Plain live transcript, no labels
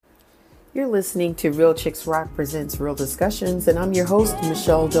You're listening to Real Chicks Rock presents Real Discussions, and I'm your host,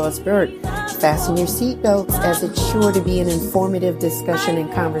 Michelle Dawes-Burt. Fasten your seatbelts as it's sure to be an informative discussion and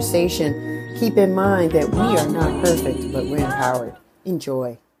conversation. Keep in mind that we are not perfect, but we're empowered.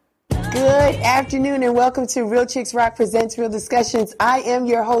 Enjoy. Good afternoon and welcome to Real Chicks Rock presents Real Discussions. I am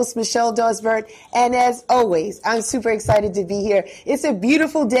your host, Michelle Dawes-Burt, and as always, I'm super excited to be here. It's a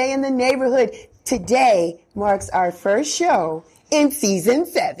beautiful day in the neighborhood. Today marks our first show in season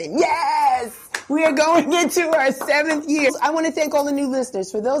 7. Yes! We are going into our 7th year. I want to thank all the new listeners.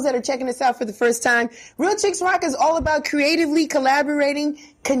 For those that are checking us out for the first time, Real Chicks Rock is all about creatively collaborating,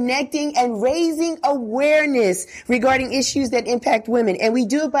 connecting, and raising awareness regarding issues that impact women. And we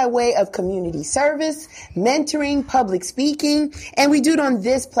do it by way of community service, mentoring, public speaking, and we do it on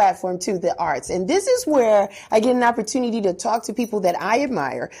this platform too, the arts. And this is where I get an opportunity to talk to people that I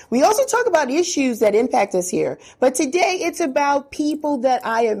admire. We also talk about issues that impact us here. But today it's about people that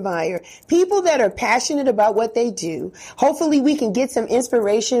I admire, people that are passionate about what they do. Hopefully we can get some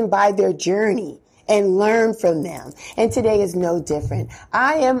inspiration by their journey and learn from them. And today is no different.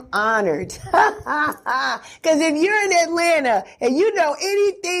 I am honored. Because if you're in Atlanta and you know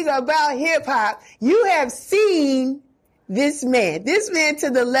anything about hip hop, you have seen this man to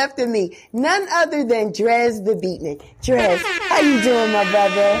the left of me, none other than Drez the Beatnik. Drez, how you doing, my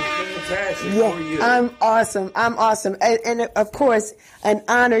brother? Fantastic. Yeah, How are you? I'm awesome. And of course, an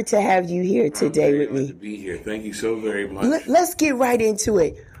honor to have you here today with me. To be here. Thank you so very much. Let's get right into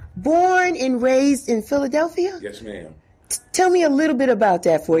it. Born and raised in Philadelphia? Yes, ma'am. Tell me a little bit about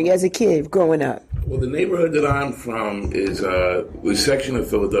that for you as a kid growing up. Well, the neighborhood that I'm from is the section of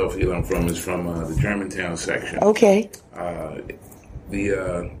Philadelphia that I'm from is from the Germantown section. Okay.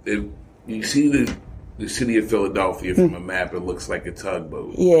 You see the city of Philadelphia from a map, it looks like a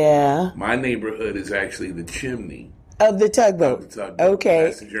tugboat. Yeah. My neighborhood is actually the chimney Of the tugboat. Okay.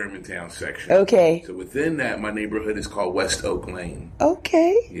 That's the Germantown section. Okay. So within that, my neighborhood is called West Oak Lane.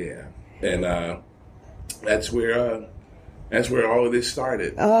 Okay. Yeah. And that's where all of this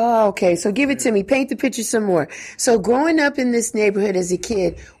started. Oh, okay. So give it to me. Paint the picture some more. So growing up in this neighborhood as a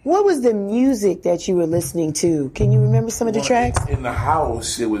kid, what was the music that you were listening to? Can you remember some of the tracks? In the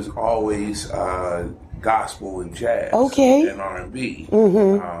house, it was always gospel and jazz. Okay. And R&B.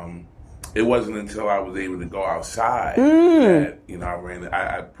 Mm-hmm. It wasn't until I was able to go outside that,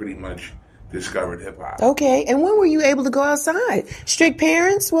 I pretty much discovered hip-hop. Okay. And when were you able to go outside? Strict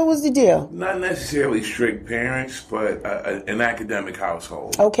parents? What was the deal? Not necessarily strict parents, but an academic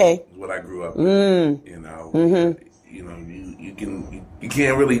household. Okay. Is what I grew up in. You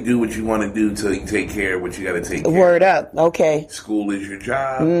can't really do what you want to do till you take care of what you got to take care of. Word up. Okay. School is your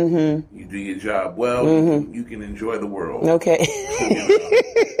job. Mm-hmm. You do your job well. You can enjoy the world. Okay.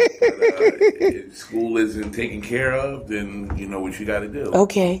 If school isn't taken care of, then you know what you got to do.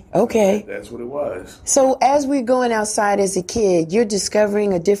 Okay. Okay. That's what it was. So as we're going outside as a kid, you're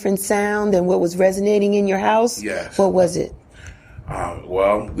discovering a different sound than what was resonating in your house? Yes. What was it?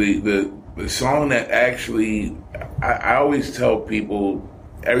 Well, the song that actually, I always tell people,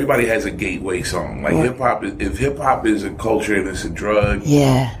 everybody has a gateway song. Like hip hop, if hip hop is a culture and it's a drug,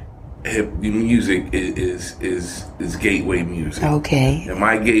 yeah, music is gateway music. Okay. And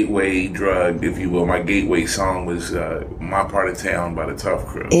my gateway drug, if you will, my gateway song was "My Part of Town" by the Tough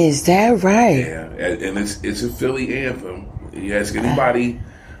Crew. Is that right? Yeah, and it's a Philly anthem. You ask anybody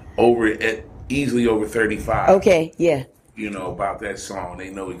easily over 35. Okay. Yeah. About that song, they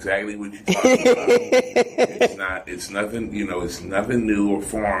know exactly what you're talking about. It's nothing, it's nothing new or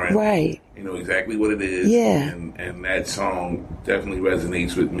foreign. Right. You know exactly what it is. Yeah. And that song definitely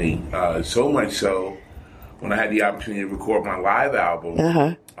resonates with me. So much so, when I had the opportunity to record my live album,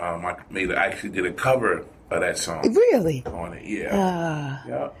 I actually did a cover of that song. Really? On it, yeah.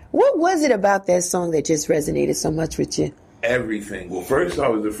 Yeah. What was it about that song that just resonated so much with you? Everything. Well, first off,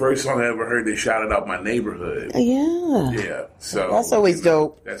 it was the first song I ever heard that shouted out my neighborhood. Yeah. Yeah. So that's always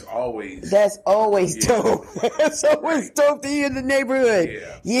dope. That's always dope. That's always dope to hear in the neighborhood.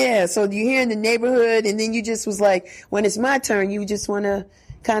 Yeah. Yeah. So you hear in the neighborhood, and then you just was like, when it's my turn, you just want to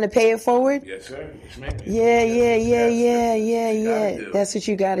kind of pay it forward. Yes, sir. Yes, ma'am. Yeah. That's what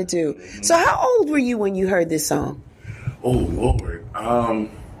you got to do. Mm-hmm. So how old were you when you heard this song? Oh Lord.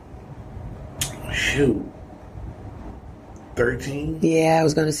 Shoot. 13? Yeah, I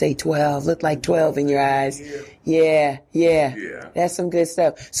was going to say 12. Looked like 12 in your eyes. Yeah. That's some good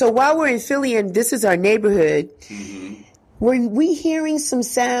stuff. So while we're in Philly, and this is our neighborhood, were we hearing some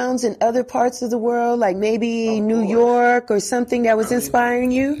sounds in other parts of the world, like maybe New York or something that was inspiring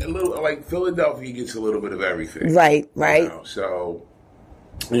you? A little, like Philadelphia gets a little bit of everything. Right. So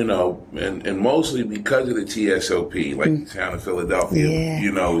you know, and mostly because of the TSOP, like the town of Philadelphia,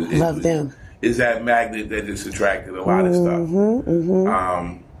 you know, love them. Is that magnet that just attracted a lot of stuff.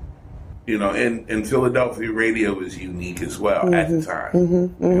 You know, and Philadelphia radio was unique as well at the time.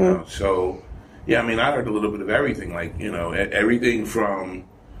 You know, so yeah, I mean, I heard a little bit of everything, like, you know, everything from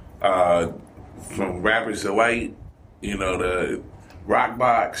Rapper's Delight, you know, the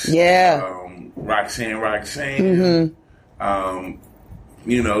Rockbox, Roxanne,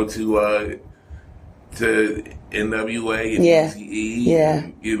 you know, to NWA and Eazy-E,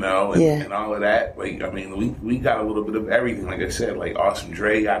 and, you know, and all of that. Like, I mean, we got a little bit of everything. Like I said, like Awesome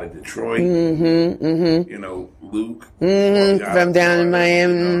Dre out of Detroit, you know, Luke from down in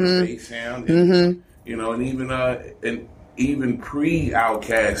Miami, you know, Space Sound, and, you know, and even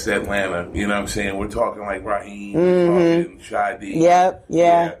pre-Outkast Atlanta, you know what I'm saying? We're talking like Raheem, we're talking Shy D. Yeah.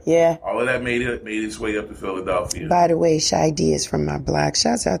 All of that made its way up to Philadelphia. By the way, Shy D is from my block.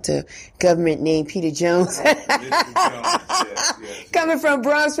 Shouts out to government name Peter Jones. Yes. Coming from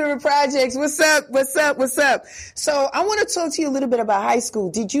Bronx River Projects. What's up? So I want to talk to you a little bit about high school.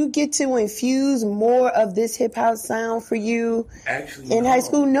 Did you get to infuse more of this hip hop sound for you in high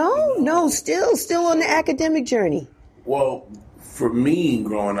school? No, still on the academic journey. Well, for me,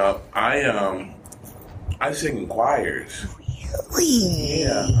 growing up, I sing in choirs. Really?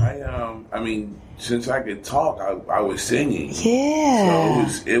 Yeah. I mean, since I could talk, I was singing. Yeah.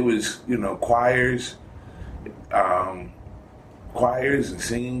 So it was, you know, choirs and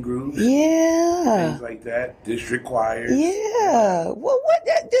singing groups. Yeah. Things like that. District choirs. Yeah. Well,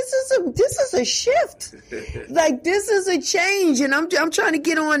 this is a shift. Like, this is a change, and I'm trying to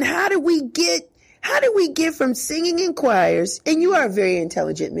get on. How do we get from singing in choirs? And you are a very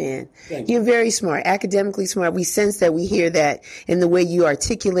intelligent man. You're very smart, academically smart. We sense that, we hear that in the way you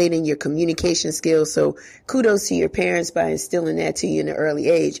articulate and your communication skills. So kudos to your parents by instilling that to you in an early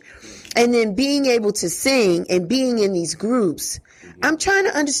age. And then being able to sing and being in these groups. I'm trying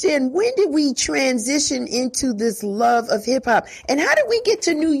to understand, when did we transition into this love of hip hop? And how did we get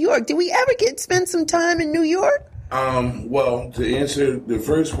to New York? Did we ever spend some time in New York? Well, to answer the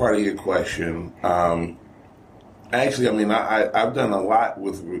first part of your question, actually, I mean, I've done a lot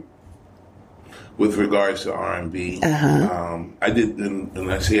with regards to R&B. I did,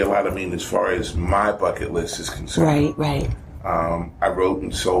 and I say a lot, I mean, as far as my bucket list is concerned. Right. I wrote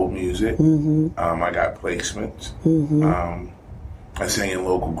and sold music. I got placements. I sang in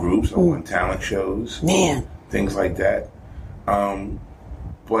local groups. I won talent shows. Man. Things like that.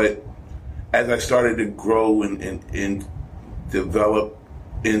 But as I started to grow and develop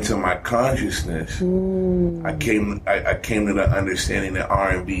into my consciousness, I came to the understanding that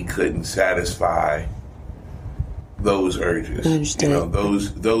R&B couldn't satisfy those urges. Understood. You know,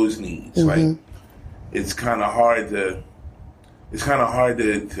 those needs. Like, it's kind of hard to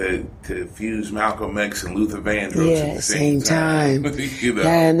fuse Malcolm X and Luther Vandross at the same time. You know?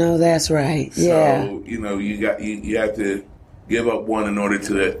 Yeah, I know that's right. Yeah. So, you know, you have to give up one in order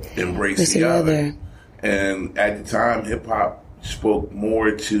to embrace the other. And at the time, hip hop spoke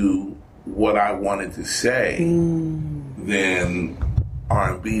more to what I wanted to say than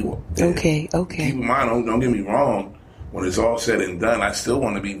R&B. Okay. Keep in mind, don't get me wrong. When it's all said and done, I still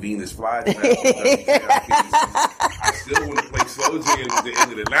want to be Venus Flytrap. I still want to play slow jams at the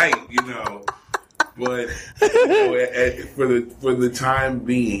end of the night, you know. But you know, for the time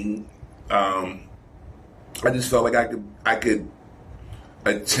being, I just felt like I could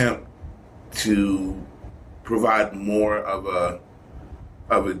attempt to provide more of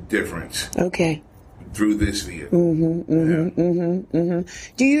a difference. Okay. Through this vehicle.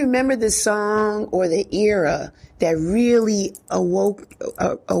 Do you remember the song or the era that really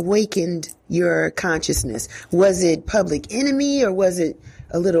awakened your consciousness? Was it Public Enemy, or was it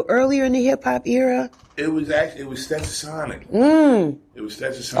a little earlier in the hip hop era? It was Stetsasonic. It was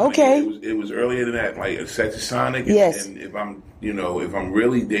Stetsasonic. Okay. It was earlier than that, like Stetsasonic. Yes. And if I'm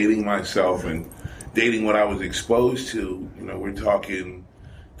really dating myself and dating what I was exposed to, you know, we're talking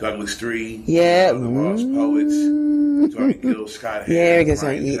Douglas 3, the Lost Poets, we're talking Gil Scott-Heron,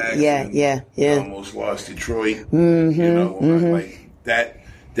 Brian Jackson, Almost Lost Detroit, you know, like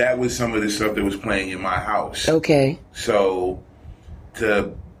that was some of the stuff that was playing in my house. Okay. So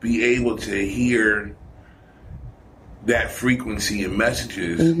to be able to hear that frequency and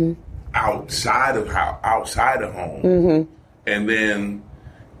messages outside of home, and then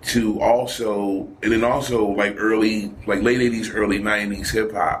also like late 80s, early 90s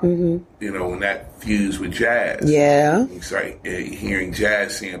hip hop, you know, when that fused with jazz. Yeah. It's like hearing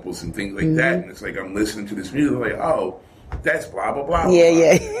jazz samples and things like that. And it's like, I'm listening to this music, like, oh, that's blah blah blah. Yeah, blah.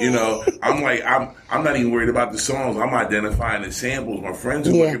 yeah. You know, I'm like, I'm not even worried about the songs. I'm identifying the samples. My friends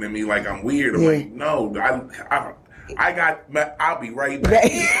are looking at me like I'm weird. I'm like, no, I'll be right back.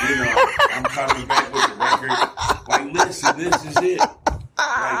 Right. You know, I'm coming back with the record. Like, listen, this is it.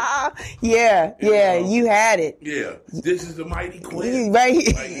 Like, yeah, you had it. Yeah, this is the Mighty Quinn. Right.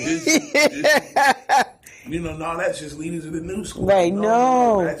 Like, this you know, no, that's just Leaders of the New School. Right,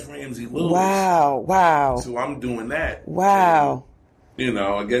 no. That's Ramsey Lewis. Wow. So I'm doing that. Wow. And, you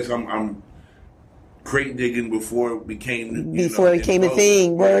know, I guess I'm crate digging before it became a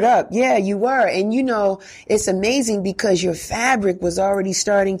thing. Word up. Yeah, you were. And you know, it's amazing because your fabric was already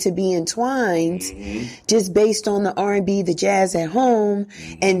starting to be entwined just based on the R&B, the jazz at home.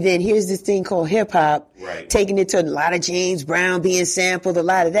 And then here's this thing called hip hop, taking it to a lot of James Brown being sampled, a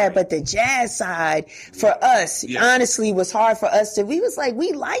lot of that. But the jazz side for us, honestly, was hard for us we was like,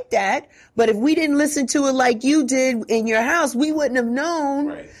 we like that. But if we didn't listen to it like you did in your house, we wouldn't have known.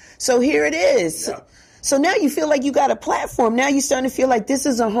 Right. So here it is. Yeah. So now you feel like you got a platform. Now you're starting to feel like this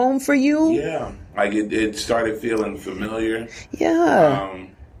is a home for you. Yeah. Like it started feeling familiar. Yeah.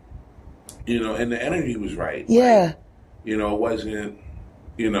 You know, and the energy was right. Yeah. Like, you know, it wasn't,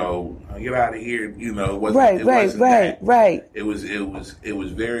 you know, get out of here. You know, it wasn't. Right. It was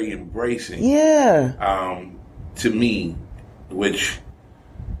very embracing. Yeah. To me, which,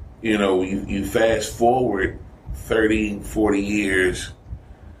 you know, you fast forward 30, 40 years,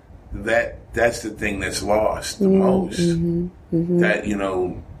 that's the thing that's lost the most. That, you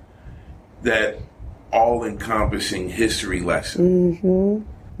know, that all-encompassing history lesson.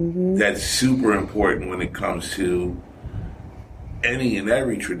 That's super important when it comes to any and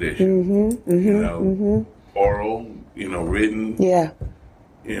every tradition. You know, oral, you know, written. Yeah.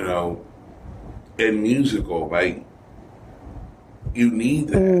 You know, and musical. Like, you need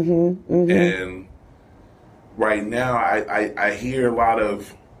that. And right now, I hear a lot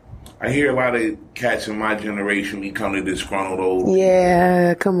of cats in my generation become the disgruntled old.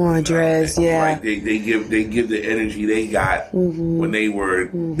 Yeah, come on, Drez. Yeah, like they give the energy they got when they were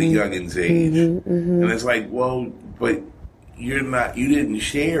the youngins' age, and it's like, well, but you didn't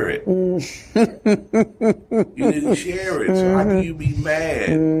share it. You didn't share it. So how can you be mad?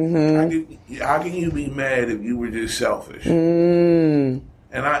 How can you be mad if you were just selfish? And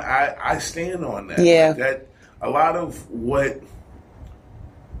I stand on that. Yeah, like that a lot of what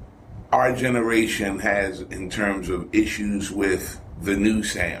our generation has in terms of issues with the new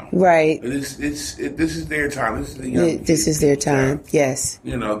sound. Right. This is their time. This is the young This is their time. Yes.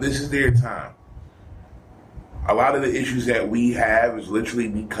 You know, this is their time. A lot of the issues that we have is literally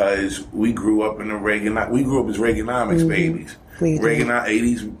because we grew up as Reaganomics babies. 80s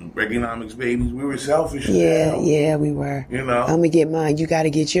Reaganomics babies. We were selfish. Yeah, we were. You know, I'm gonna get mine. You got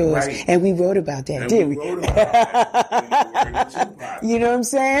to get yours. Right. And we wrote about that, didn't we? Wrote about that. You know what I'm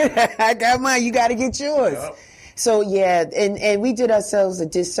saying? I got mine. You got to get yours. Yep. So yeah, and we did ourselves a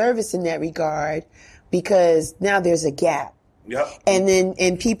disservice in that regard because now there's a gap. Yep.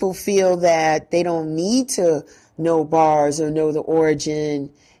 And people feel that they don't need to know bars or know the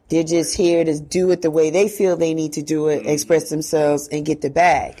origin. They're just here to do it the way they feel they need to do it, express themselves, and get the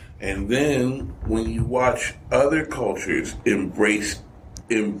bag. And then when you watch other cultures embrace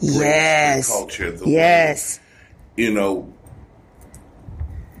the culture, way, you know,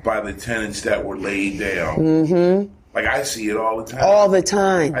 by the tenets that were laid down. Like I see it all the time. All the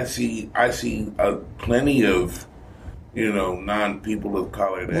time. I see plenty of, you know, non-people of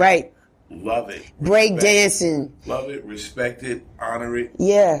color that love it. Break dancing. Love it, respect it, honor it.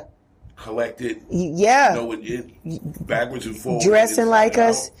 Yeah. Collect it. Yeah. Know it backwards and forwards. Dressing like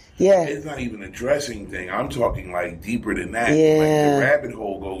us. Yeah. It's not even a dressing thing. I'm talking like deeper than that. Yeah. Like the rabbit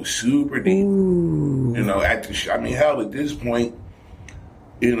hole goes super deep. Ooh. You know, hell, at this point,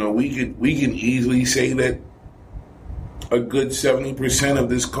 you know, we can easily say that a good 70% of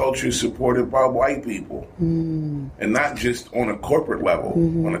this culture is supported by white people. And not just on a corporate level,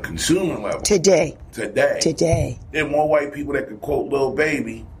 on a consumer level. Today. There are more white people that could quote Lil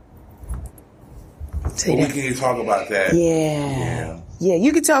Baby. But we can't talk about that. Yeah,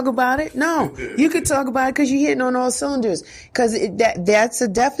 you could talk about it. No, you could talk about it because you're hitting on all cylinders. Because that's a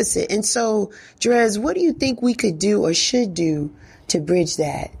deficit. And so, Drez, what do you think we could do or should do to bridge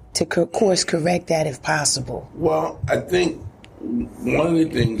that, to course correct that if possible? Well, I think one of the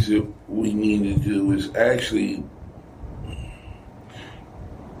things that we need to do is actually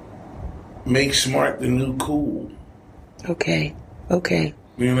make smart the new cool. Okay.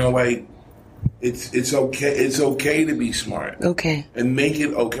 You know, like, it's okay to be smart. Okay. And make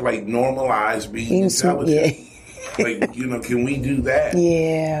it okay, like normalize being intelligent. Yeah. Like, you know, can we do that?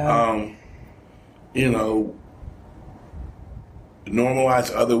 Yeah. You know,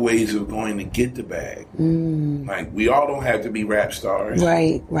 normalize other ways of going to get the bag. Like, we all don't have to be rap stars.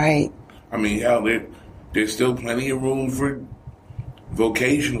 Right, right. I mean, hell, there's still plenty of room for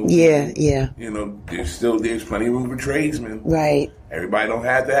vocational. Yeah, yeah. You know, there's plenty of room for tradesmen. Right. Everybody don't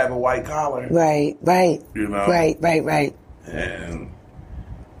have to have a white collar. Right, right. You know? Right. And,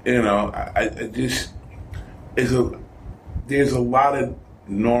 you know, I just, there's a lot of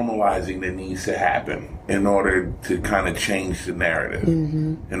normalizing that needs to happen in order to kind of change the narrative.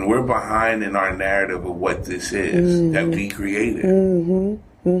 And we're behind in our narrative of what this is that we created. You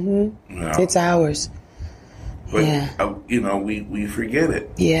know? It's ours. But, you know, we forget it.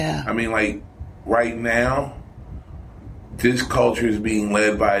 Yeah. I mean, like, right now, this culture is being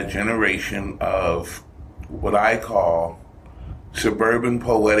led by a generation of what I call suburban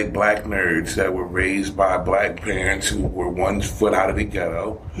poetic black nerds that were raised by black parents who were 1 foot out of the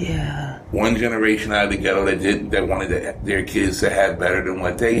ghetto. Yeah. One generation out of the ghetto that wanted their kids to have better than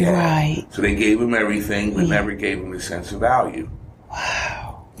what they had. Right. So they gave them everything, but never gave them the sense of value.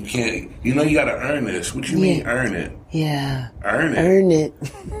 Wow. You can't, you know, you got to earn this. What you mean earn it? Yeah. Earn it. Earn it.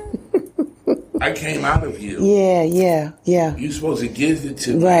 I came out of you. Yeah. You're supposed to give it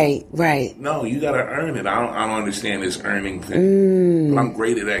to me. Right. No, you got to earn it. I don't understand this earning thing. But I'm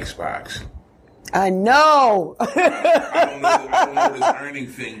great at Xbox. I know. I don't know this earning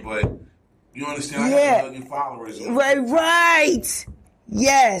thing, but you understand? I got 1 million followers. Right.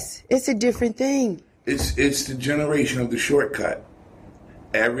 Yes, it's a different thing. It's the generation of the shortcut.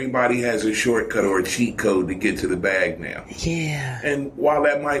 Everybody has a shortcut or a cheat code to get to the bag now. Yeah. And while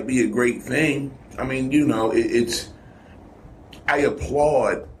that might be a great thing, I mean, you know, I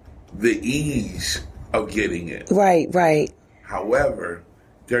applaud the ease of getting it. Right. However,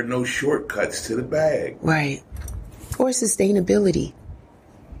 there are no shortcuts to the bag. Right. Or sustainability.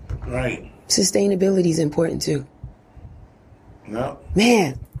 Right. Sustainability is important too. No.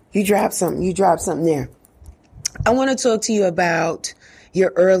 Man, you dropped something there. I want to talk to you about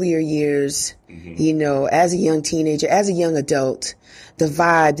your earlier years, you know, as a young teenager, as a young adult, the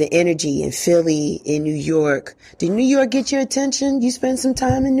vibe, the energy in Philly, in New York. Did New York get your attention? You spent some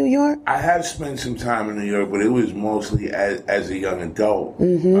time in New York? I have spent some time in New York, but it was mostly as a young adult.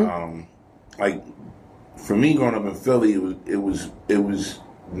 Like, for me growing up in Philly, it was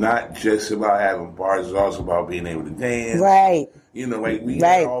not just about having bars, it was also about being able to dance. Right. You know, like, we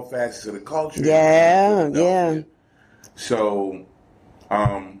had all facets of the culture. Yeah. So,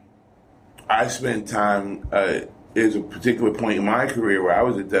 I spent time, there's a particular point in my career where I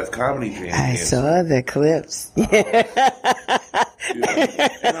was a Def Comedy Jam. I saw the clips. You know,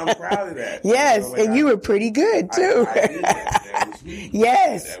 and I'm proud of that. Yes, you know, like and you were pretty good, too. I did that. That was me.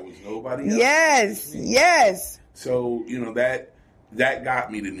 Yes. That was nobody else. Yes. So, you know, that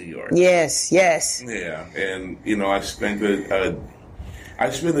got me to New York. Yes. Yeah, and, you know, I spent the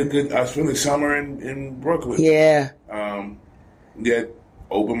summer in Brooklyn. Yeah. Get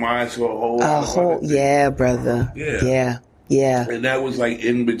opened my eyes to a whole lot of other things. Yeah, brother. Yeah. And that was like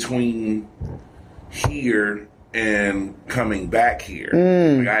in between here and coming back here.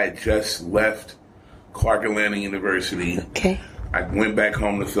 Like, I had just left Clark Atlanta University. Okay. I went back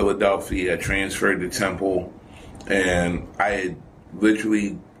home to Philadelphia. I transferred to Temple, and I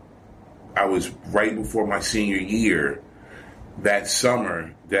was right before my senior year. That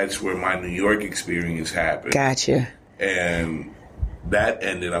summer, that's where my New York experience happened. Gotcha. And that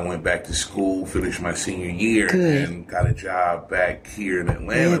ended. I went back to school, finished my senior year, and got a job back here in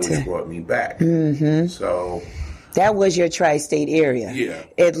Atlanta, which brought me back. So that was your tri-state area. Yeah.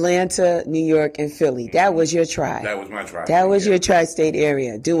 Atlanta, New York, and Philly. That was your tri. That was my tri. That was your tri-state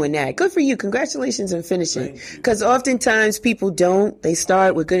area doing that. Good for you. Congratulations on finishing. Because oftentimes people don't. They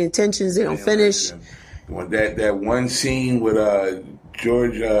start with good intentions. They don't finish. That one scene with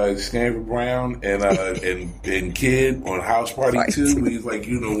George Stanford Brown and Kid on House Party 2, he's like,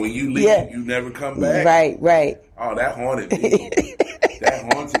 you know, when you leave, you never come back. Right. Oh, that haunted me.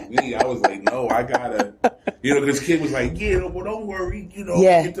 That haunted me. I was like, no, I gotta, you know, because Kid was like, well, don't worry, you know,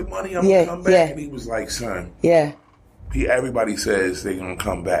 get the money, I'm gonna come back. And he was like, son, everybody says they're gonna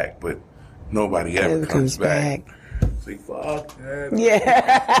come back, but nobody ever comes back. It's like, fuck that.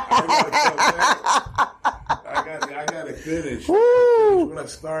 I gotta finish. Woo. When I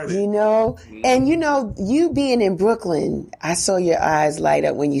started. You know, and you know, you being in Brooklyn, I saw your eyes light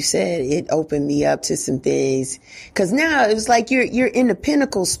up when you said it opened me up to some things. Cause now it was like you're in the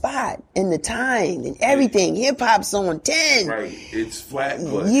pinnacle spot in the time and everything. Hip hop's on 10. Right. It's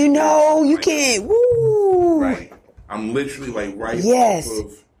Flatbush. You know, you can't. Woo. Right. I'm literally like off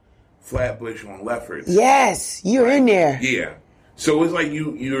of Flatbush on Lefferts. Yes, you're in there. Yeah. So it's like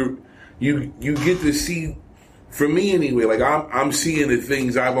you get to see for me anyway, like I'm seeing the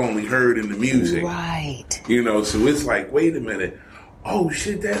things I've only heard in the music. Right. You know, so it's like, wait a minute. Oh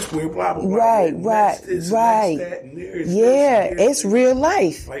shit, that's where blah blah blah. Right, and right, that's this, right. And that's that, and there's Yeah, this, and there's it's this. real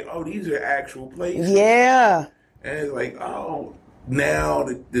life. Like, oh, these are actual places. Yeah. And it's like, oh, now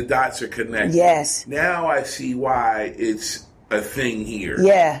the dots are connected. Yes. Now I see why it's a thing here.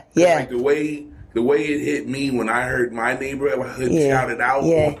 Yeah, yeah. Like the way it hit me when I heard my neighborhood shout it out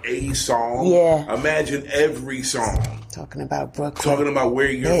on a song. Yeah. Imagine every song. Talking about Brooklyn. Talking about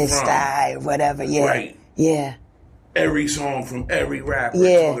where you're from. Style, whatever, yeah. Right. Yeah. Every song from every rapper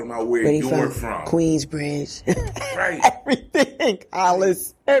talking about where you're from. Queensbridge. Right. Everything.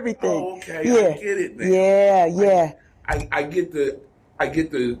 Hollis. Everything. Oh, okay. Yeah. I get it now. Yeah, yeah. I get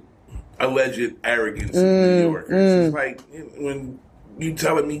the alleged arrogance of New Yorkers. It's like when you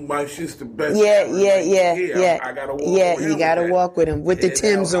telling me my shit's the best. Yeah. I gotta walk. Yeah, you gotta walk with him with the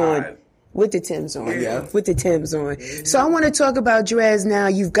Timbs on. High. With the Timbs on, Yeah. yo. With the Timbs on. So I want to talk about Dres now.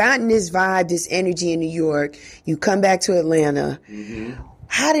 You've gotten this vibe, this energy in New York. You come back to Atlanta.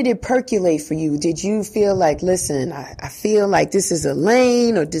 How did it percolate for you? Did you feel like, listen, I feel like this is a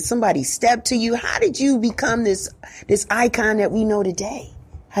lane, or did somebody step to you? How did you become this icon that we know today?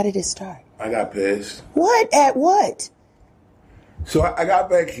 How did it start? I got pissed. What? At what? So I got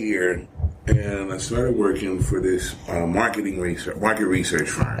back here and I started working for this market research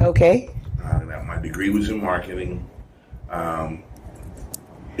firm. Okay. My degree was in marketing.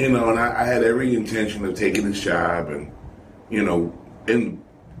 You know, and I had every intention of taking this job and, you know, and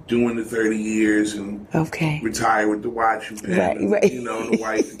doing the 30 years and retire with the watch and pen, right. and, you know, the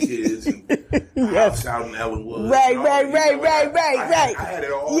wife and kids and the house out in Ellenwood. Right. I had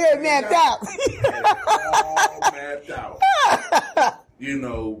it all. You're mapped out. I had it all mapped out. You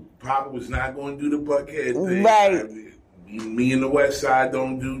know, Papa was not going to do the Buckhead thing. Right. Me and the West Side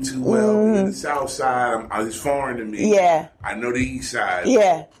don't do too well. Me and the South Side, it's foreign to me. Yeah. I know the East Side.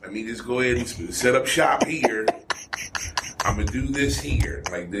 Yeah. Let me just go ahead and set up shop here. I'm gonna do this here,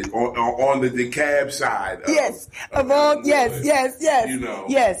 like this, on the DeKalb side. Yes. You know.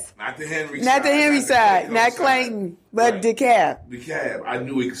 Yes. Not the Henry side. Not the Henry side. Not Clayton, but right. DeKalb. DeKalb. I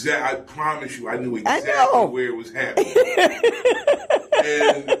knew exactly. I promise you, I knew exactly where it was happening.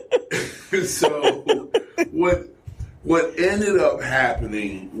 And so what ended up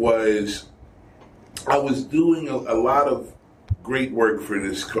happening was I was doing a lot of great work for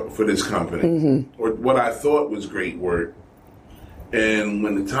this company, or what I thought was great work. And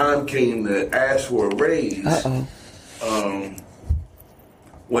when the time came to ask for a raise,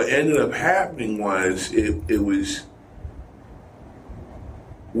 what ended up happening was it was,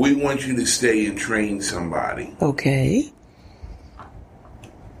 we want you to stay and train somebody. Okay.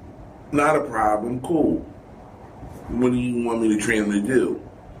 Not a problem. Cool. What do you want me to train them to do?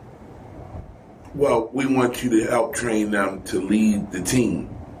 Well, we want you to help train them to lead the team.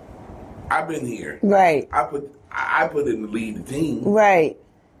 I've been here. Right. I put in to lead the team. Right.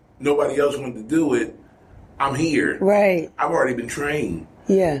 Nobody else wanted to do it. I'm here. Right. I've already been trained.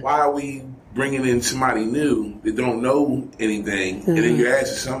 Yeah. Why are we bringing in somebody new that don't know anything, and then you're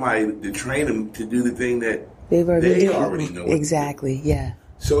asking somebody to train them to do the thing that they already know? Exactly. Yeah.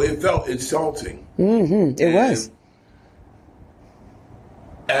 So it felt insulting. It was.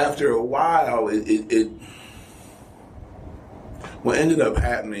 After a while, it what ended up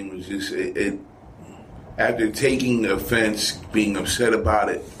happening was just it after taking offense, being upset about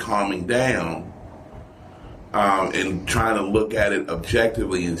it, calming down, and trying to look at it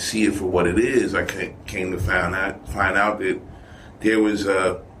objectively and see it for what it is, I came to find out that there was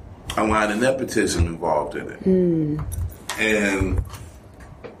a line of nepotism involved in it, and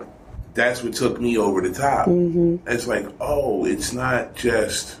that's what took me over the top. It's like, oh, it's not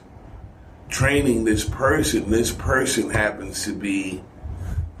just training this person. This person happens to be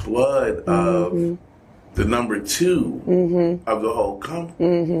blood of the number 2 of the whole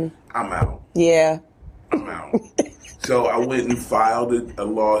company. I'm out. Yeah. I'm out. So I went and filed a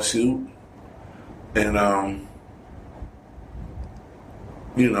lawsuit, and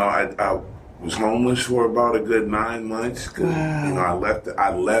you know, I was homeless for about a good 9 months. Cause, wow. You know,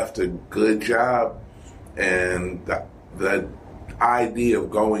 I left a good job, and the idea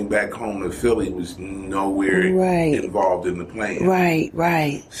of going back home to Philly was nowhere involved in the plan.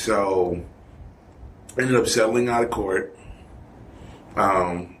 Right. So I ended up settling out of court,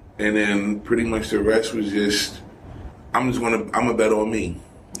 and then pretty much the rest was just I'm gonna bet on me.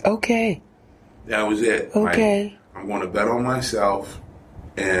 Okay. That was it. Okay. Like, I'm gonna bet on myself,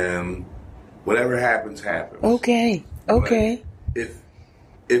 and whatever happens, happens. Okay. Okay. But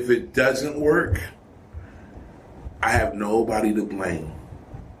if it doesn't work, I have nobody to blame.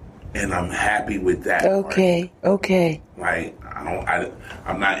 and I'm happy with that. Okay. Like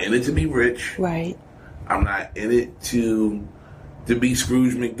I'm not in it to be rich. Right. I'm not in it to be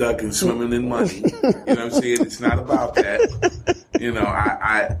Scrooge McDuck and swimming in money. You know what I'm saying? It's not about that. You know,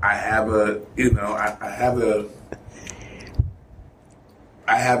 I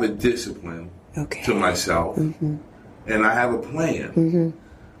have a discipline to myself, and I have a plan.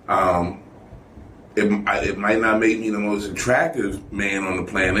 It might not make me the most attractive man on the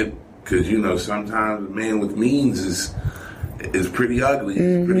planet, because you know sometimes a man with means is pretty ugly.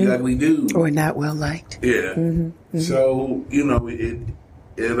 He's a pretty ugly dude, or not well liked. Yeah. So you know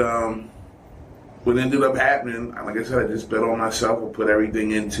what ended up happening, like I said, I just bet on myself and put everything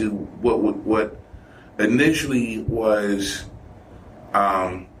into what initially was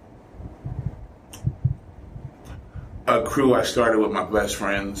a crew I started with my best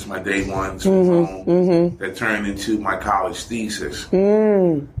friends, my day ones from home, that turned into my college thesis.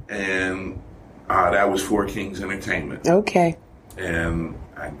 And that was Four Kings Entertainment. Okay. And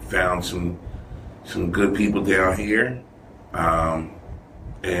I found some good people down here, and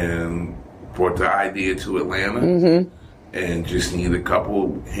brought the idea to Atlanta, and just need a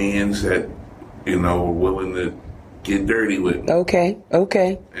couple hands that, you know, were willing to get dirty with me. Okay.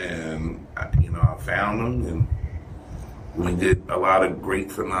 And, you know, I found them, and we did a lot of great,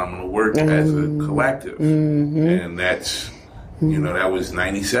 phenomenal work as a collective. And that's, you know, that was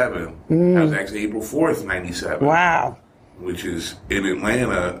 97. That was actually April 4th, 97. Wow. Which is, in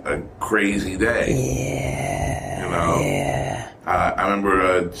Atlanta, a crazy day. Yeah. You know? Yeah. I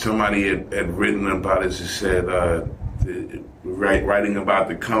remember somebody had written about it. It said, writing about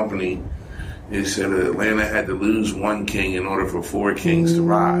the company, it said that Atlanta had to lose one king in order for four kings to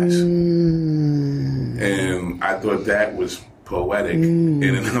rise. And I thought that was poetic in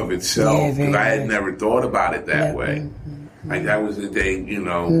and of itself, because I had never thought about it that way. Like, that was the day, you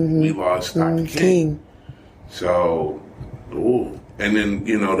know, we lost Dr. King. So, and then,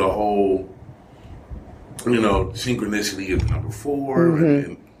 you know, the whole, you know, synchronicity of number 4,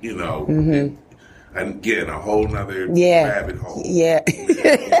 and you know, and again, a whole nother rabbit hole. Yeah.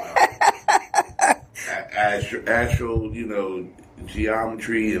 Astral, you know,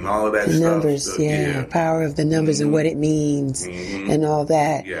 geometry and all of that numbers, stuff. Numbers, power of the numbers and what it means and all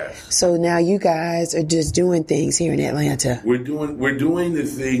that. Yes. So now you guys are just doing things here in Atlanta. We're doing the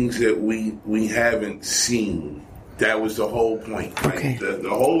things that we haven't seen. That was the whole point. Okay. The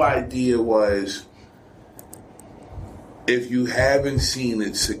whole idea was, if you haven't seen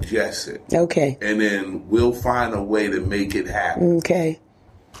it, suggest it. Okay. And then we'll find a way to make it happen. Okay.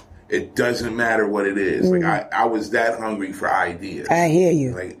 It doesn't matter what it is. Like, I was that hungry for ideas. I hear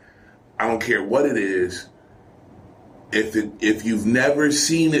you. Like, I don't care what it is. If you've never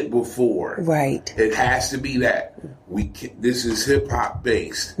seen it before, right, it has to be that. This is hip hop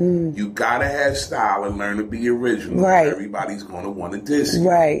based. You gotta have style and learn to be original. Right. Everybody's gonna want to diss you.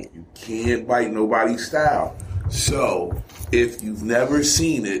 Right. You can't bite nobody's style. So if you've never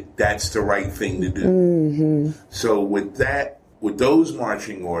seen it, that's the right thing to do. So with those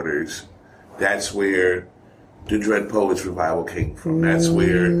marching orders, that's where the Dread Poets Revival came from. That's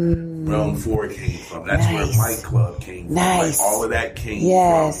where Realm 4 came from. That's where Mic Club came from. Like, all of that came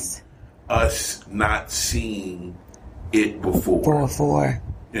from us not seeing it before.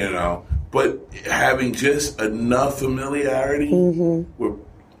 You know, but having just enough familiarity where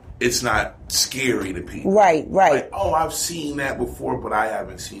it's not scary to people. Right. Like, oh, I've seen that before, but I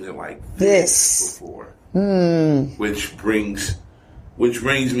haven't seen it like this before. Which brings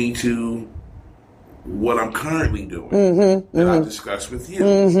me to what I'm currently doing that I discussed with you.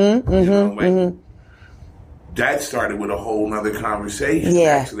 You know, like, that started with a whole nother conversation.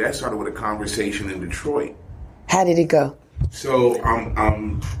 Yeah. Actually, that started with a conversation in Detroit. How did it go? So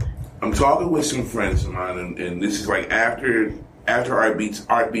I'm talking with some friends of mine, and this is like after Art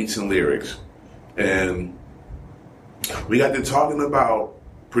Beats and Lyrics, and we got to talking about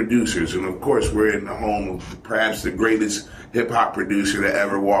producers, and of course we're in the home of perhaps the greatest hip-hop producer that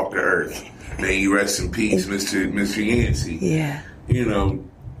ever walked the earth. May he rest in peace, Mr. Yancey. Yeah. You know,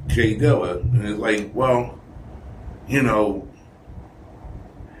 Jay Dilla. And it's like, well, you know,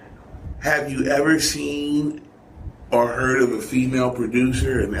 have you ever seen or heard of a female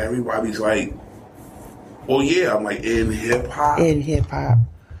producer? And everybody's like, well, yeah. I'm like, in hip-hop? In hip-hop.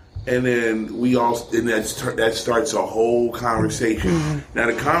 And then that starts a whole conversation. Now,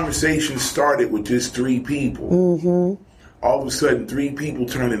 the conversation started with just 3 people. All of a sudden, 3 people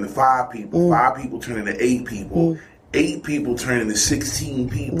turn into 5 people. 5 people turn into 8 people. 8 people turn into 16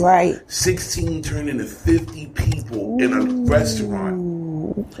 people. Right. 16 turn into 50 people in a restaurant.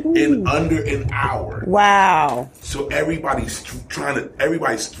 in under an hour. Wow. So everybody's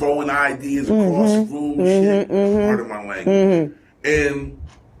throwing ideas across the room, shit. Pardon my language. And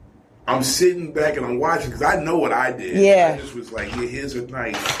I'm sitting back and I'm watching because I know what I did. Yeah. I just was like, yeah, here's a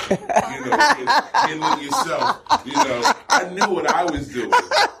knife. Handle it yourself. I knew what I was doing.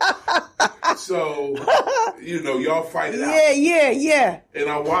 So, y'all fight it out. Yeah. And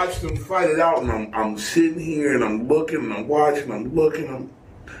I watched them fight it out, and I'm sitting here and I'm looking and I'm watching, I'm looking.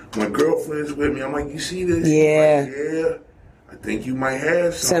 My girlfriend's with me. I'm like, you see this? Yeah. Like, yeah. I think you might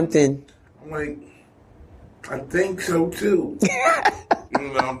have something. I'm like, I think so too. I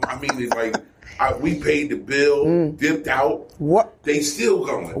mean, it's like we paid the bill, dipped out. What? They still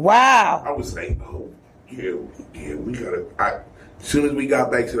going. Wow. I was like, oh, yeah, we gotta. As soon as we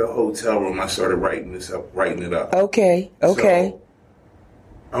got back to the hotel room, I started writing it up. Okay. So,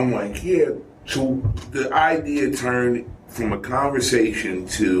 I'm like, yeah. So the idea turned from a conversation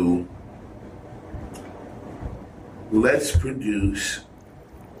to let's produce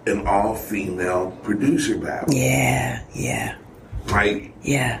an all-female producer battle. Yeah. Like,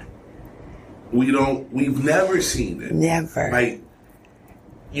 yeah. We've never seen it. Never. Like,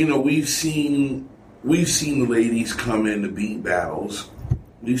 we've seen the ladies come in to beat battles.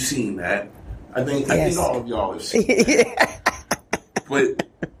 We've seen that. I think all of y'all have seen that. But,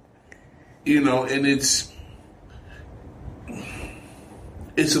 and it's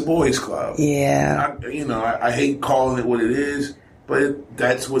a boys' club. Yeah. I hate calling it what it is, but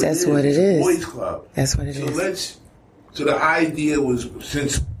that's what it is. What it is. It's a boys' club. That's what it is. So the idea was,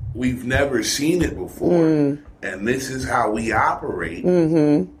 since we've never seen it before, and this is how we operate,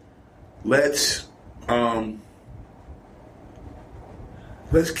 let's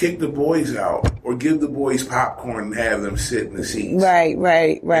kick the boys out, or give the boys popcorn and have them sit in the seats. Right.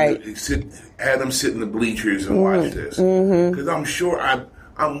 Have them sit in the bleachers and watch this. Because I'm sure, I'm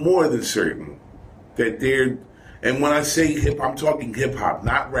more than certain that they're, and when I say hip, I'm talking hip hop,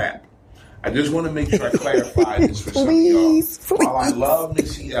 not rap. I just want to make sure I clarify this for some of y'all. While I love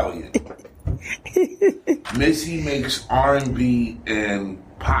Missy Elliott, Missy makes R&B and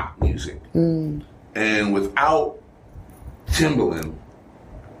pop music. And without Timbaland,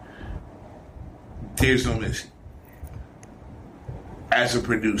 there's no Missy as a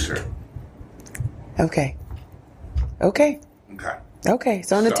producer. Okay.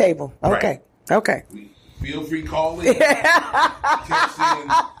 It's on the table. Okay. Right. Okay. Feel free, call in. Text in.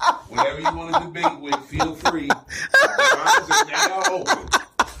 Whatever you want to debate with, feel free. The lines are now open.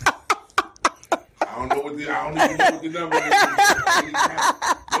 I don't even know what the number is.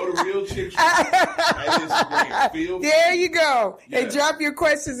 Go to Real Chicks at Instagram. Feel free. There you go. Yes. And drop your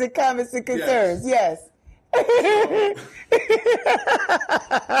questions and comments and concerns. Yes.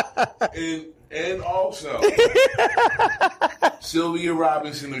 And also, Sylvia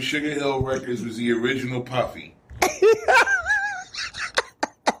Robinson of Sugar Hill Records was the original Puffy.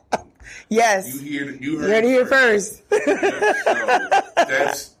 Yes. You heard it here first. Yes, so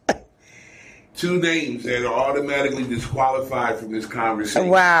that's two names that are automatically disqualified from this conversation.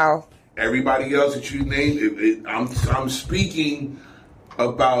 Wow. Everybody else that you named, I'm speaking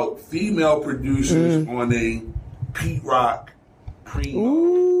about female producers on a Pete Rock,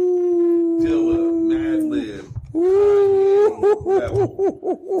 Primo, Dilla, Madlib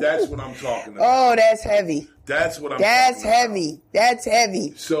level. That's what I'm talking about. Oh, that's heavy. That's what I'm That's talking heavy. about. That's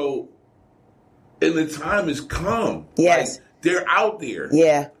heavy. So, and the time has come. Yes. Like, they're out there.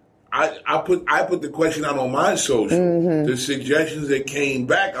 Yeah. I put the question out on my social. The suggestions that came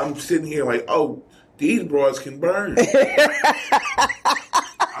back, I'm sitting here like, oh, these broads can burn.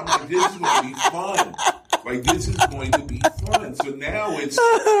 I'm like, this is going to be fun. Like, this is going to be fun. So now it's,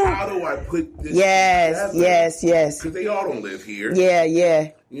 how do I put this together? Yes. Because they all don't live here. Yeah.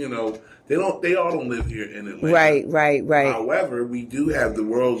 They all don't live here in Atlanta. Right. However, we do have the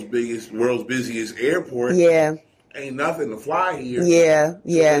world's busiest airport. Yeah. Ain't nothing to fly here. Yeah. So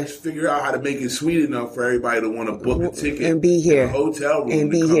let's figure out how to make it sweet enough for everybody to want to book a ticket and be here, a hotel room and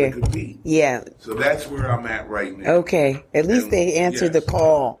be to here. come and compete. Yeah. So that's where I'm at right now. Okay. At least they answered the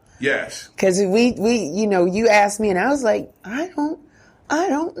call. Yes. Because we, you asked me, and I was like, I don't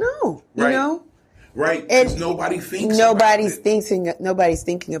know. You know. Right. Because nobody thinks. Nobody's thinking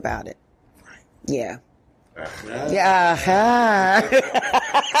about it. Right. Yeah. Yeah.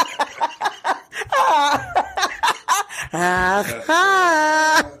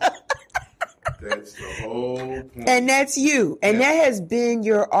 That's the whole point. And that's you. And that has been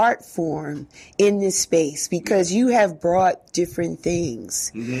your art form in this space because you have brought different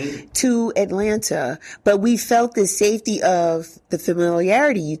things to Atlanta. But we felt the safety of the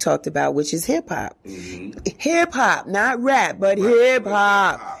familiarity you talked about, which is hip hop. Hip hop, not rap, but hip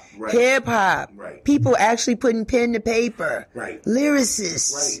hop. Hip hop. Right. People actually putting pen to paper. Right.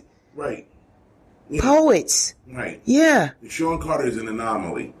 Lyricists. Right. Yeah. Poets. Right. Yeah. Sean Carter is an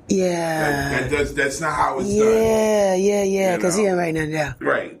anomaly. Yeah. That's not how it's done. Yeah. Because he ain't write nothing down.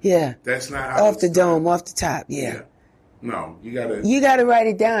 Right. Yeah. That's not how off the dome, off the top. Yeah. No, you gotta write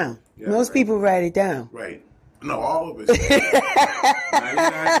it down. Most people write it down. Right. No, all of us.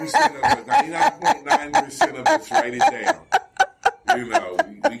 99.9% of us write it down. You know,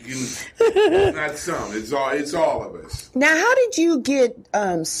 we can. Not some. It's all of us. Now, how did you get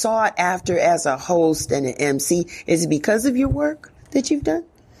sought after as a host and an MC? Is it because of your work that you've done?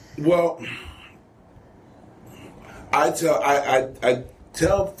 Well, I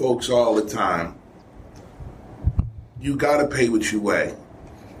tell folks all the time, you got to pay what you weigh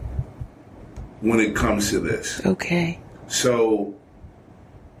when it comes to this. Okay. So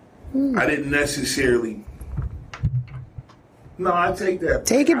I didn't necessarily. No, I take that.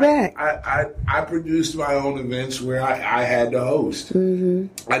 Take it back. I produced my own events where I had the host.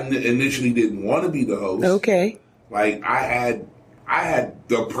 I initially didn't want to be the host. Okay. Like I had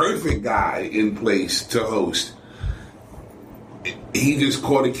the perfect guy in place to host. He just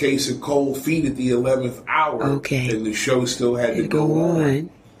caught a case of cold feet at the 11th hour. Okay. And the show still had to go on.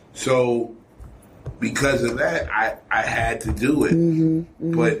 So because of that, I had to do it.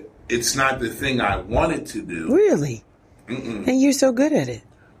 But it's not the thing I wanted to do. Really? And you're so good at it.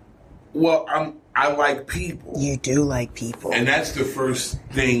 Well, I like people. You do like people. And that's the first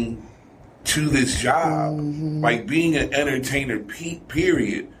thing to this job. Like being an entertainer,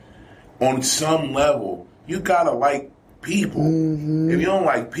 period, on some level, you gotta like people. If you don't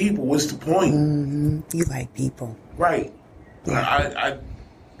like people, what's the point? You like people. Right. Yeah.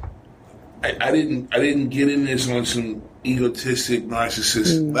 I didn't get in this on some egotistic,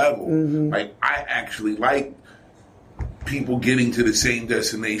 narcissistic level. Like, I actually like people getting to the same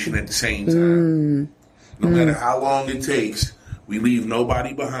destination at the same time. No matter how long it takes, we leave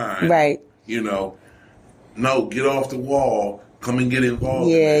nobody behind. Right. You know, no, get off the wall, come and get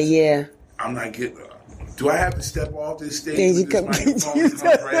involved. Yeah. I'm not getting. Do I have to step off this stage with this microphone to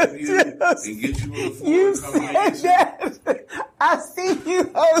come grab you and get you on the floor? You said that. I see you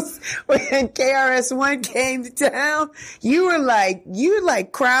host when KRS-One came to town. You were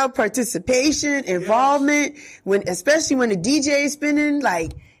like crowd participation, involvement, especially when the DJ is spinning,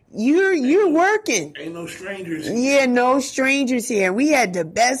 like you're working. Ain't no strangers here. Yeah, no strangers here. We had the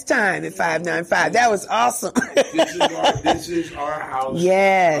best time at 595. That was awesome. This is our house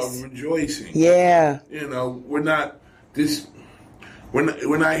of rejoicing. Yeah. You know, we're not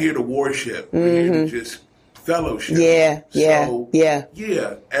here to worship. We're here to just fellowship. Yeah.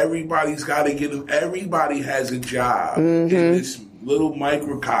 Everybody's got to get them. Everybody has a job in this little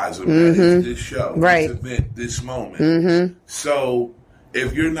microcosm that is this show, this event, this moment. So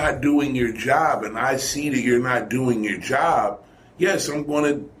if you're not doing your job, and I see that you're not doing your job, yes, I'm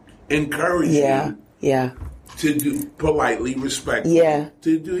going to encourage you. To do politely, respectfully.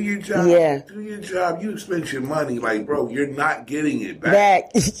 To do your job. Do your job. You spent your money, like, bro, you're not getting it back.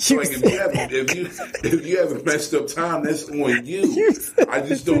 So like, if you haven't messed up time, that's on you. I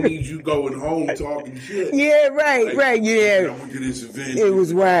just don't need you going home talking shit. Yeah, right. I went to this event. It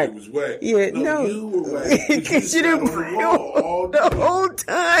was whack. It was whack. Yeah, no. You were whack. Because you didn't bring the whole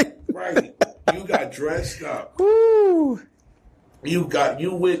time. Right. You got dressed up. Ooh. You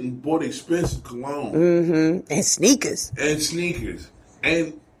went and bought expensive cologne. And sneakers.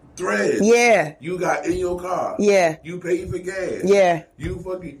 And threads. Yeah. You got in your car. Yeah. You paid for gas. Yeah. You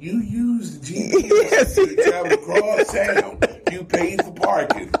used the GPS to travel across town. You paid for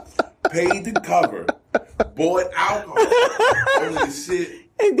parking. Paid the cover. Bought alcohol. Only to sit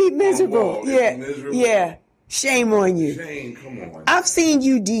and be miserable. Yeah. Shame on you. Shame, come on. I've seen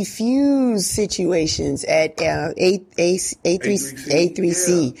you defuse situations at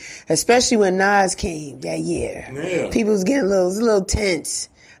A3C, especially when Nas came that year. Yeah. People was getting a little tense.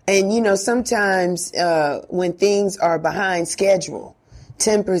 And, you know, sometimes when things are behind schedule,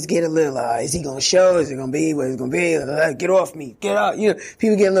 tempers get a little, is he going to show? Is it going to be? What is it going to be? Get off me. Get out. You know,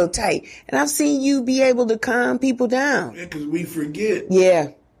 people get a little tight. And I've seen you be able to calm people down. Yeah, because we forget.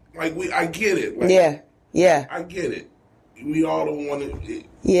 Yeah. Like, I get it. Like, yeah. I get it. We all don't want to.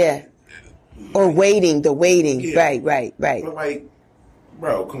 Yeah. Or the waiting. Yeah. Right. But like,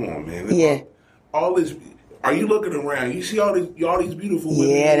 bro, come on, man. Yeah. All this, are you looking around? You see all these beautiful women.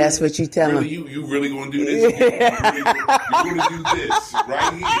 Yeah, that's what you tell them. You really going to do this? You're going to do this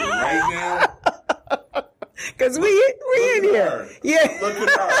right here, right now? Because we in here. Her. Yeah. Look at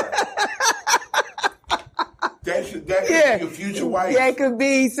her. That could be your future wife. That could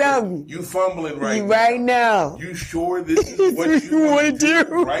be something. You fumbling right now. You sure this is what you want to do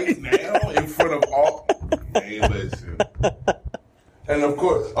right now in front of all? Hey, listen. And of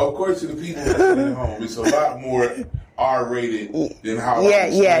course, to the people listening at home, it's a lot more R-rated than how.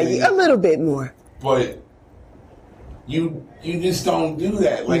 Yeah, a little bit more. But you just don't do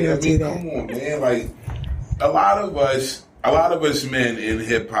that. Like, come on, man. Like, a lot of us men in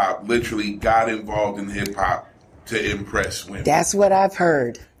hip hop literally got involved in hip hop to impress women. That's what I've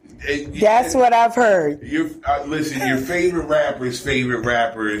heard. What I've heard. Listen, your favorite rapper's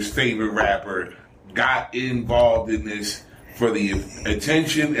favorite rapper got involved in this for the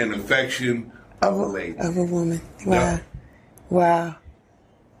attention and affection of a lady. Of a woman. Wow. No.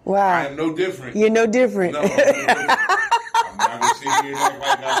 Wow. I am no different. You're no different. No, I'm not going to sit here and act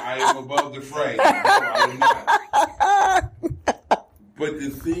like I am above the fray. No, I am not. But the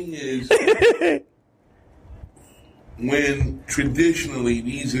thing is, when traditionally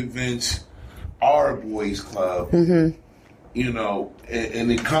these events are a boys' club, you know,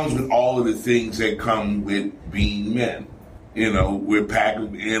 and it comes with all of the things that come with being men. You know, we're pack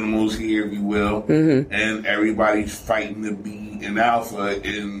of animals here, if you will, and everybody's fighting to be an alpha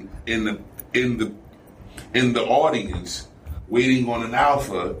in the audience, waiting on an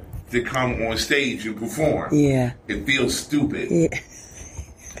alpha to come on stage and perform. Yeah, it feels stupid. Yeah.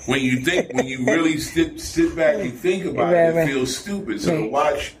 When you really sit back and think about it feels stupid. So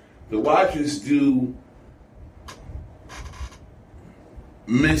the watchers do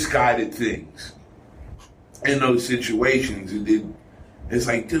misguided things in those situations. It's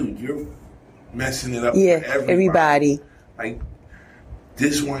like, dude, you're messing it up for everybody. Like,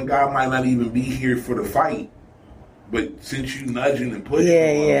 this one guy might not even be here for the fight, but since you nudging and pushing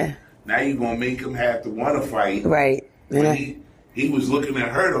him, now you're going to make him have to want to fight. Right. He was looking at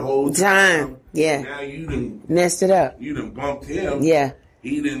her the whole time. Yeah. Now you done messed it up. You done bumped him. Yeah.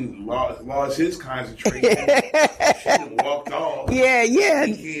 He done lost his concentration. She done walked off. Yeah.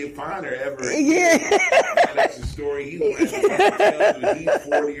 He can't find her ever again. Yeah. Now that's a story he's going to have to tell when he's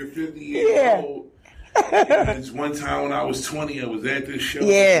 40 or 50 years old. It's one time when I was 20, I was at this show,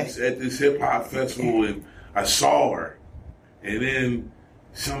 at this hip hop festival, and I saw her. And then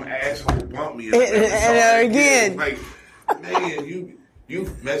some asshole bumped me. And again. Like, man, you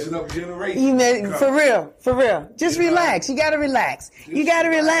messing up generations. For real. Just relax. You gotta relax. You gotta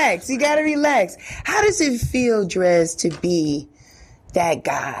relax. How does it feel, Drez, to be that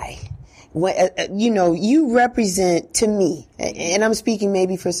guy? When, you represent, to me, and I'm speaking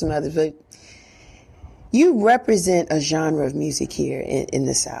maybe for some others, but you represent a genre of music here in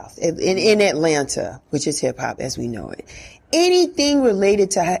the South, in Atlanta, which is hip hop as we know it. Anything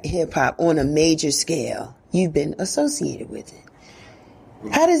related to hip hop on a major scale, you've been associated with it.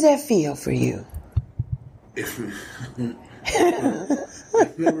 How does that feel for you? I've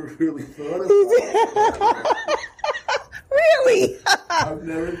never really thought about it. Really? I've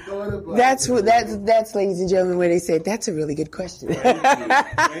never thought about it. That's, ladies and gentlemen, where they said, that's a really good question. Thank you for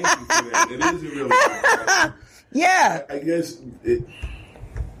that. It is a really good question. Yeah. I guess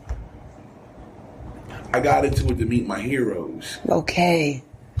I got into it to meet my heroes. Okay.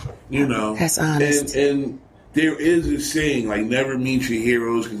 You know. That's honest. And there is a saying, like, never meet your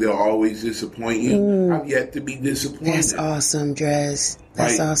heroes because they'll always disappoint you. I've yet to be disappointed. That's awesome, Drez.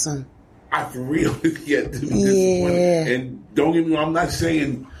 That's awesome. I've really yet to be disappointed. And don't get me wrong, I'm not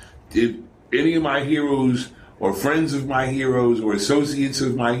saying if any of my heroes or friends of my heroes or associates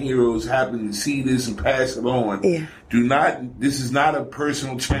of my heroes happen to see this and pass it on, this is not a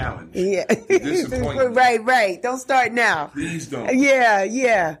personal challenge. Yeah. Disappointment. Right. Don't start now. Please don't.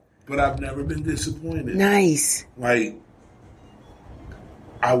 Yeah. But I've never been disappointed. Nice. Like,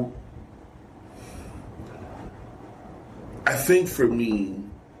 I think for me,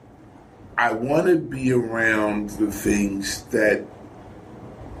 I want to be around the things that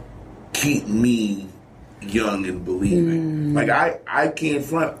keep me young and believing. Like, I can't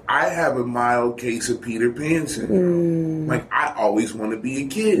front. I have a mild case of Peter Pan syndrome. Like, I always want to be a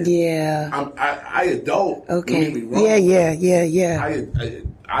kid. Yeah. I adult. Okay. Don't get me wrong. Yeah.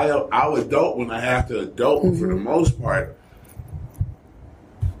 I'll adult when I have to adult for the most part.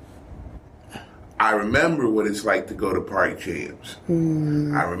 I remember what it's like to go to park jams.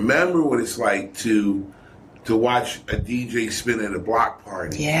 I remember what it's like to watch a DJ spin at a block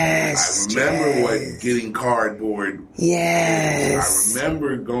party. Yes. I remember what getting cardboard. Yes. I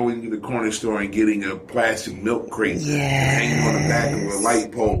remember going to the corner store and getting a plastic milk crate and hanging on the back of a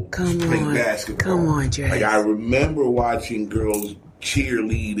light pole playing basketball. Come on, Dre. Like, I remember watching girls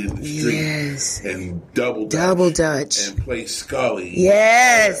cheerlead in the street and double dutch and play Scully.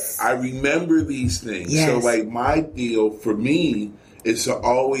 Yes. I remember these things. Yes. So, like, my deal for me is to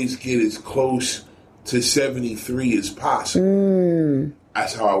always get as close to 73 as possible.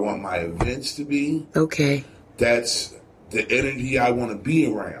 That's how I want my events to be. Okay. That's the energy I want to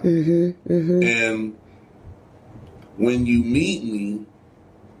be around. And when you meet me,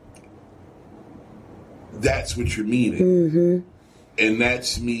 that's what you're meeting. And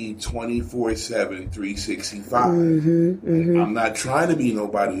that's me 24/7, 365. I'm not trying to be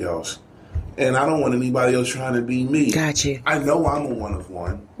nobody else. And I don't want anybody else trying to be me. Got you. I know I'm a one of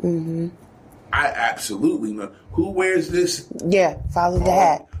one. I absolutely know. Who wears this? Yeah, follow the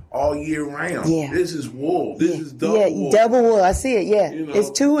hat. All year round. Yeah. This is wool. This is double wool. Yeah, double wool. I see it, yeah. You know? It's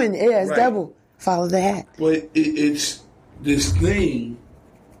two and it's double. Follow the hat. But it's this thing,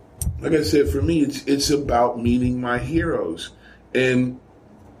 like I said, for me, it's about meeting my heroes and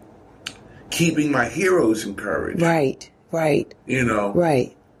keeping my heroes encouraged. Right. You know?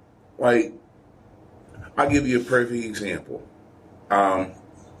 Right. Like, I'll give you a perfect example.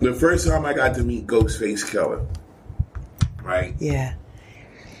 The first time I got to meet Ghostface Killah, right? Yeah.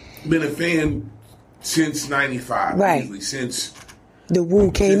 Been a fan since 95. Right. Usually since the Wu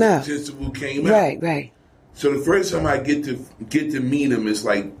came out. Since the Wu came out. Right. So the first time I get to meet him is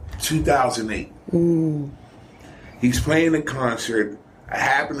like 2008. He's playing a concert. I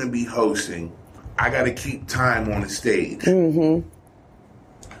happen to be hosting. I got to keep time on the stage.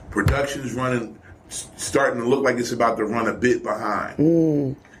 Production's starting to look like it's about to run a bit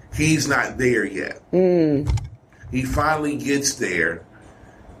behind. He's not there yet. He finally gets there,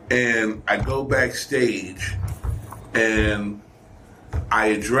 and I go backstage, and I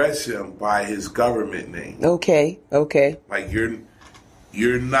address him by his government name. Okay. Like,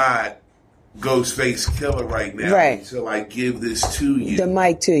 you're not Ghostface Killah right now until I give this to you. The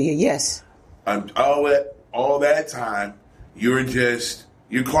mic to you, yes. All that time, you're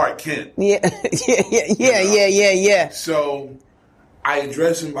Clark Kent. Yeah. So I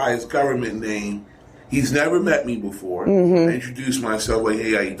address him by his government name. He's never met me before. I introduce myself like,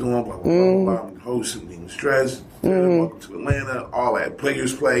 hey, how you doing? Blah, blah, blah, blah. I'm hosting Mean Stress. Welcome to Atlanta. All that.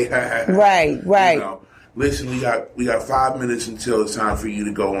 Players play. Right. You know, listen, we got 5 minutes until it's time for you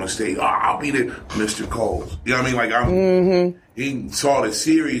to go on stage. Oh, I'll be there, Mr. Coles. You know what I mean? Like, he saw the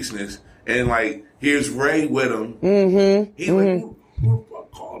seriousness, and like, here's Ray with him. He like, who the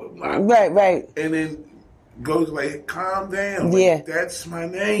fuck called him? Like, Right. And then goes like, calm down. Like, that's my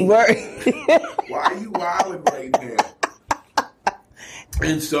name. Right. Why are you wilding right now?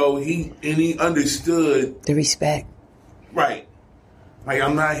 And so he understood the respect. Right. Like,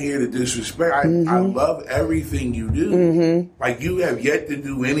 I'm not here to disrespect. I love everything you do. Like, you have yet to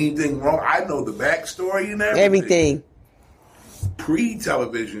do anything wrong. I know the backstory and everything.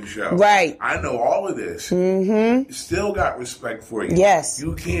 Pre-television show. Right. I know all of this. Still got respect for you. Yes.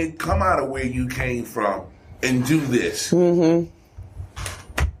 You can't come out of where you came from and do this.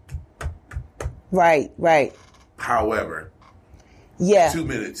 Right. However. 2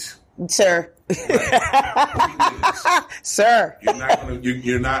 minutes. Sir. Right. Sir.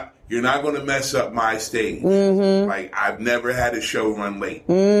 You're not gonna mess up my stage. Like, I've never had a show run late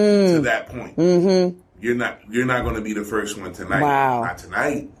to that point. You're not gonna be the first one tonight. Wow. Not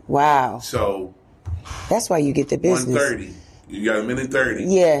tonight. Wow. So that's why you get the business. 1:30. You got a minute 30.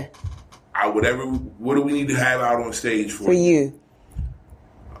 Yeah. What do we need to have out on stage for you?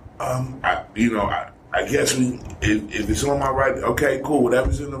 I guess if it's on my right, okay, cool.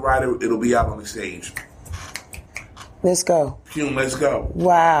 Whatever's in the right, it'll be out on the stage. Let's go. Let's go.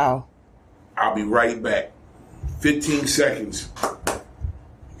 Wow. I'll be right back. 15 seconds.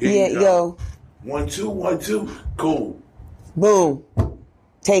 Here you go. 1, 2, 1, 2. Cool. Boom.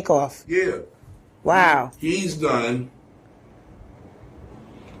 Take off. Yeah. Wow. He's done.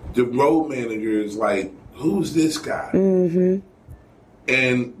 The road manager is like, who's this guy?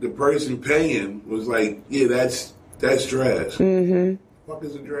 And the person paying was like, yeah, that's Dres. Fuck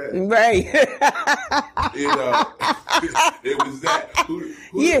is a Dres? Right. It was that. Who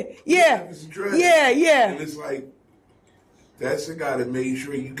Yeah. is Dres? Yeah. And it's like, that's the guy that made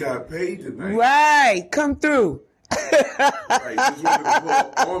sure you got paid tonight. Right. Come through. Right. This wasn't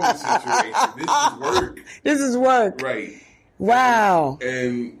a performance situation. This is work. Right. Wow.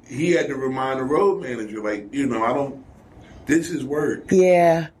 And he had to remind the road manager, like, This is work.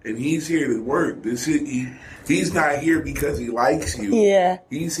 Yeah. And he's here to work. He's not here because he likes you. Yeah.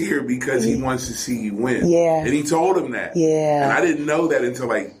 He's here because he wants to see you win. Yeah. And he told him that. Yeah. And I didn't know that until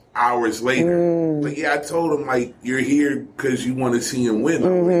like hours later. But yeah, I told him like, you're here because you want to see him win.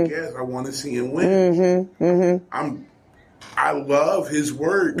 I'm like, yes, I want to see him win. I love his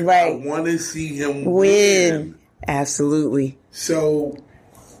work. Right. I want to see him win. Absolutely. So,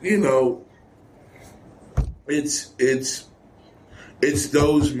 you know, it's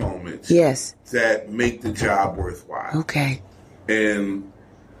those moments that make the job worthwhile. Okay. And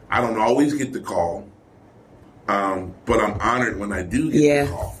I don't always get the call, but I'm honored when I do get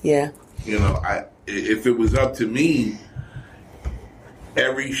the call. Yeah. You know, if it was up to me,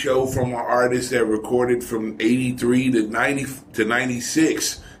 every show from an artist that recorded from 83 to 90 to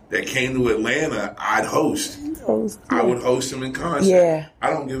 96 that came to Atlanta, I'd host. I would host them in concert. Yeah.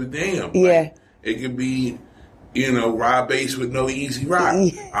 I don't give a damn. Yeah. Like, it could be, you know, Rob Bass with No Easy Rock.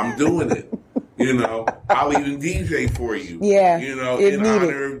 I'm doing it. You know, I'll even DJ for you. Yeah. You know, in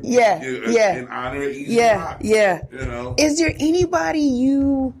honor. In honor of Easy Rock. Yeah. You know. Is there anybody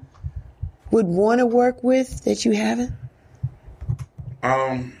you would want to work with that you haven't?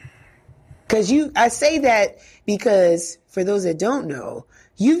 Because I say that because for those that don't know,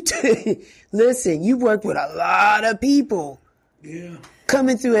 listen, you worked with a lot of people. Yeah.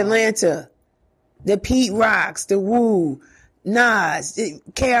 Coming through Atlanta, the Pete Rocks, the Wu, Nas,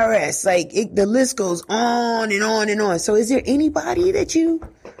 KRS, the list goes on and on and on. So is there anybody that you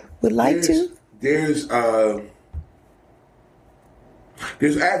would like to? There's 10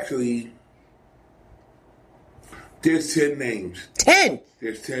 names. 10?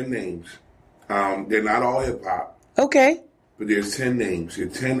 There's 10 names. They're not all hip hop. Okay. But there's 10 names.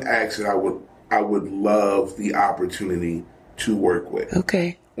 There's 10 acts that I would love the opportunity to work with.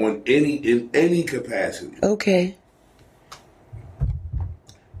 Okay. In any capacity. Okay.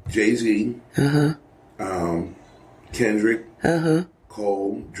 Jay-Z. Kendrick.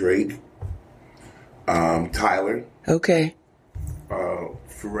 Cole, Drake. Tyler. Okay.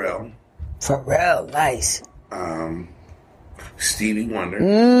 Pharrell. Nice. Stevie Wonder.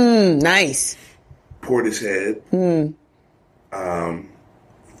 Nice. Portishead.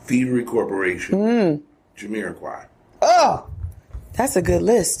 Thievery Corporation. Jamiroquai. Oh, that's a good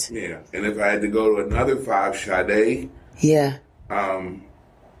list. Yeah, and if I had to go to another 5, Sade. Yeah.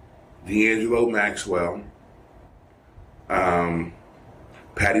 D'Angelo Maxwell.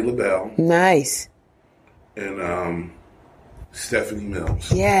 Patti LaBelle. Nice. And Stephanie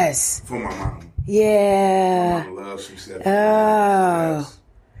Mills. Yes. For my mom. Yeah. My mom loves some Stephanie Mills. Yes.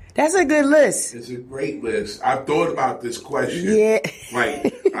 That's a good list. It's a great list. I've thought about this question. Yeah.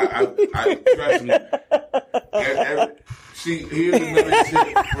 Like, I trust me. See, here's another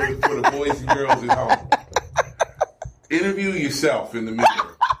tip for the boys and girls at home. Interview yourself in the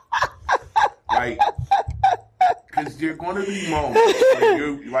mirror. Like, because there are going to be moments where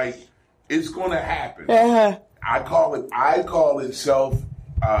you're like, it's going to happen. I call it self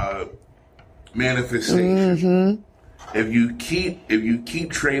manifestation. If you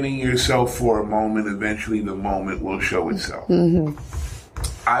keep training yourself for a moment, eventually the moment will show itself.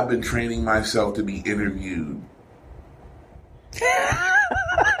 I've been training myself to be interviewed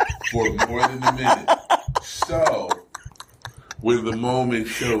for more than a minute. So when the moment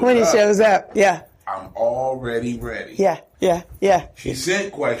shows up, yeah, I'm already ready. Yeah. She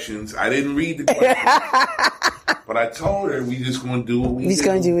sent questions. I didn't read the questions, but I told her we just going to do what we do. We're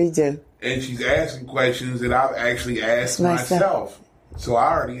going to do what we do. And she's asking questions that I've actually asked myself. So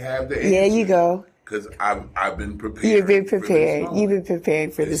I already have the answer. There you go. Because I've been prepared. You've been prepared. You've been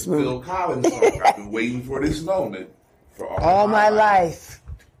prepared for this moment. Phil Collins song. I've been waiting for this moment for all my life.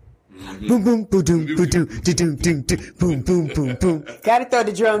 Boom, boom, boom, boom, boom, boom, boom, boom, boom, boom. Gotta throw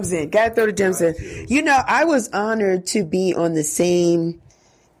the drums in. You know, I was honored to be on the same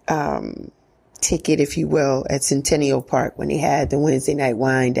ticket, if you will, at Centennial Park when they had the Wednesday night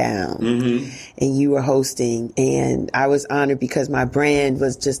wind down and you were hosting, and I was honored because my brand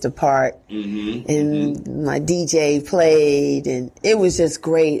was just a part and my DJ played, and it was just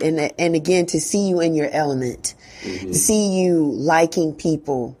great. And again, to see you in your element, to see you liking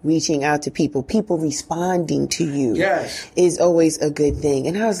people, reaching out to people responding to you is always a good thing.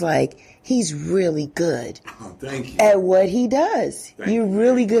 And I was like, he's really good at what he does. You're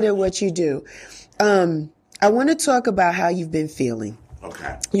really good at what you do. I want to talk about how you've been feeling.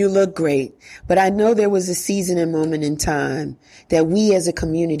 Okay. You look great, but I know there was a season and moment in time that we as a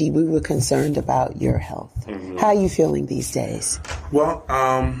community, we were concerned about your health. How are you feeling these days? Well,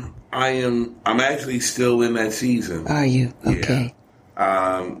 I'm actually still in that season. Are you? Okay.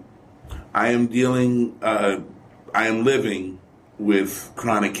 Yeah. I am dealing, I am living with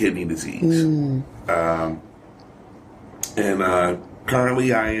chronic kidney disease. And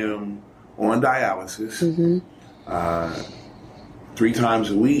currently I am on dialysis 3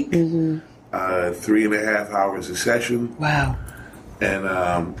 times a week, 3.5 hours a session. Wow. And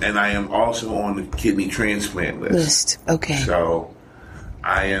I am also on the kidney transplant list. Okay. So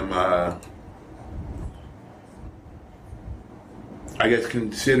I am, I guess,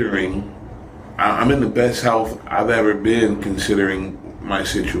 considering, I'm in the best health I've ever been considering my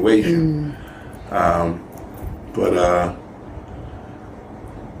situation. But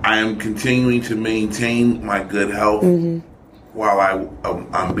I am continuing to maintain my good health while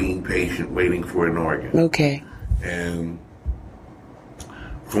I'm being patient, waiting for an organ. Okay. And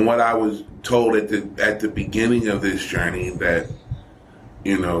from what I was told at the beginning of this journey, that,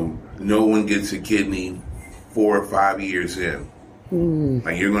 you know, no one gets a kidney 4 or 5 years in.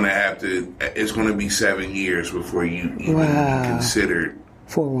 Like, you're going to have to, it's going to be 7 years before you even be considered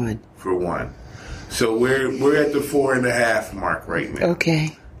for one. So we're at the 4.5 mark right now.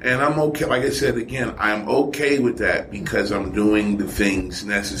 Okay. And I'm okay. Like I said, again, I'm okay with that because I'm doing the things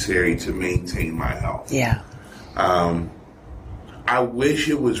necessary to maintain my health. Yeah. I wish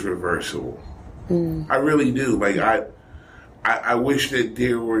it was reversible. I really do. Like, I wish that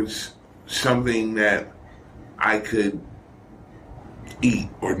there was something that I could eat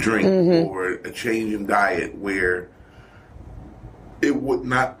or drink or a change in diet where it would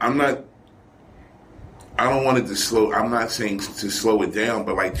not, I don't want it to slow, I'm not saying to slow it down,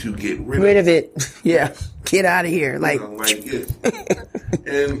 but like to get rid of it. Yeah. Yes. Get out of here. Like,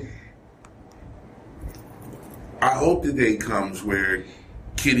 and I hope the day comes where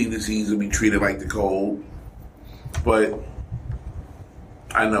kidney disease will be treated like the cold, but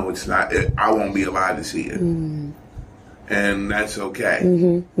I know it's not. I won't be allowed to see it. And that's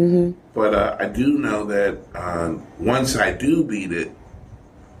okay. But I do know that once I do beat it,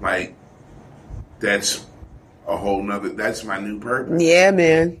 like, that's a whole nother, that's my new purpose. Yeah,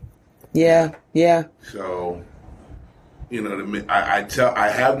 man. Yeah. So, you know, I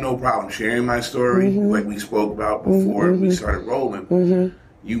have no problem sharing my story, like we spoke about before we started rolling.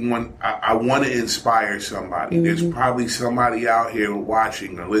 I want to inspire somebody. There's probably somebody out here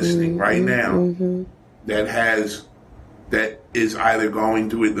watching or listening right now that is either going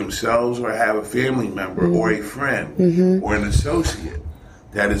through it themselves or have a family member or a friend or an associate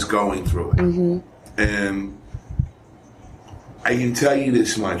that is going through it. And I can tell you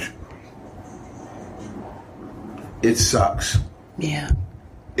this much. It sucks. Yeah.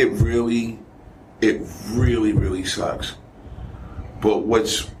 It really, really sucks. But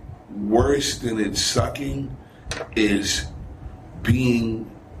what's worse than it sucking is being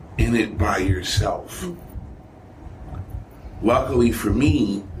in it by yourself. Luckily for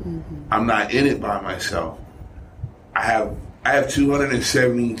me, I'm not in it by myself. I have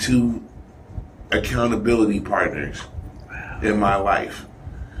 272 accountability partners in my life.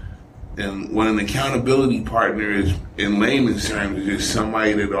 And when an accountability partner is, in layman's terms, is just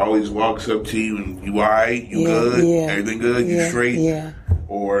somebody that always walks up to you and you all right, you good, everything good, you straight,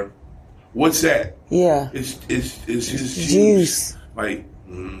 or what's that? It's just juice. Like,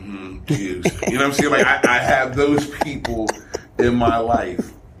 juice. You know what I'm saying? Like, I have those people in my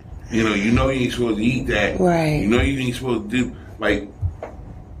life. You ain't supposed to eat that. Right. You ain't supposed to do, like,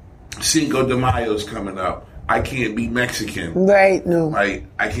 Cinco de Mayo's coming up. I can't be Mexican. Right, no. Like,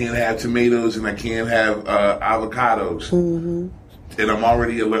 I can't have tomatoes and I can't have avocados. And I'm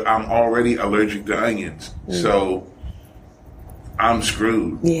already allergic to onions. So I'm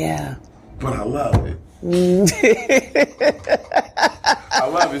screwed. Yeah. But I love it. I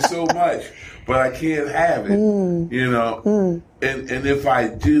love it so much. But I can't have it. And if I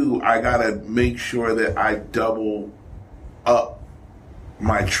do, I gotta make sure that I double up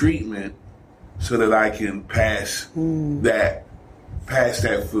my treatment so that I can pass that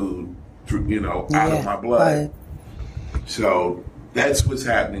food through, out of my blood. So that's what's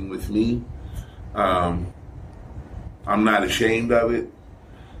happening with me. I'm not ashamed of it.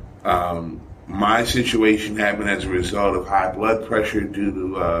 My situation happened as a result of high blood pressure due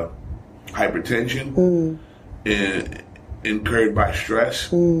to hypertension incurred by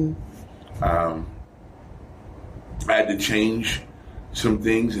stress. I had to change some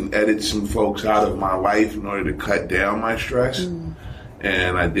things and edit some folks out of my life in order to cut down my stress. And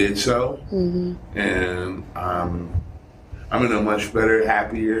I did so. And I'm in a much better,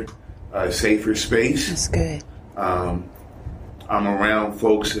 happier, safer space. That's good. I'm around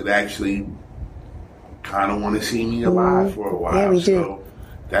folks that actually kind of want to see me alive for a while. Yeah, we so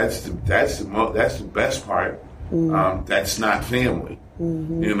that's the best part. That's not family.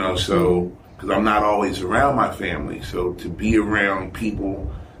 So because I'm not always around my family. So to be around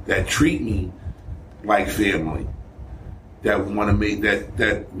people that treat me like family, that want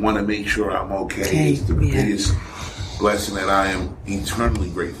to make sure I'm okay, is the biggest blessing that I am eternally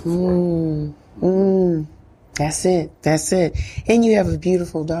grateful for. That's it. And you have a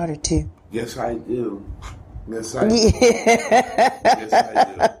beautiful daughter too. Yes, I do. Yes, I do. Yes,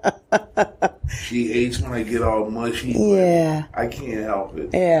 I do. She hates when I get all mushy. Yeah. I can't help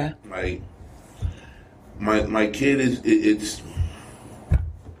it. Yeah. Like, my kid is,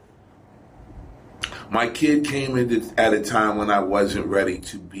 my kid came in at a time when I wasn't ready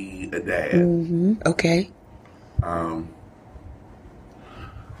to be a dad. Mm-hmm. Okay.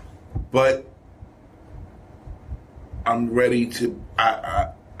 But I'm ready to,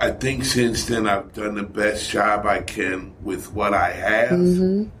 I think since then I've done the best job I can with what I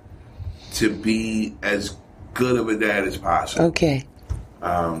have to be as good of a dad as possible. Okay.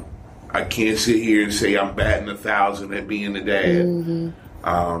 I can't sit here and say I'm batting 1,000 at being a dad.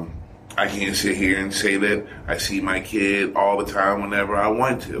 I can't sit here and say that I see my kid all the time whenever I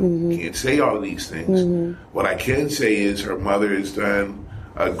want to. Can't say all of these things. What I can say is her mother has done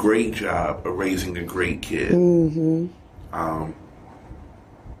a great job of raising a great kid.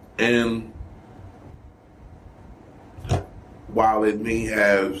 And while it may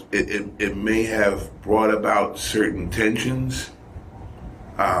have it may have brought about certain tensions,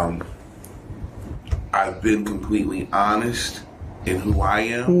 I've been completely honest in who I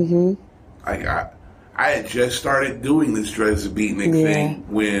am. I had just started doing this Dreads of Beatnik thing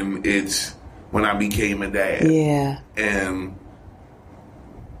when I became a dad. Yeah. And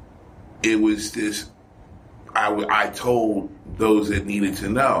it was this, I told those that needed to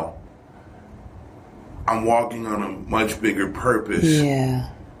know, I'm walking on a much bigger purpose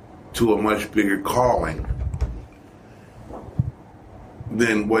to a much bigger calling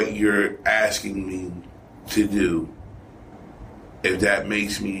than what you're asking me to do. If that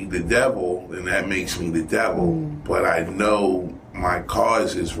makes me the devil, then that makes me the devil. But I know my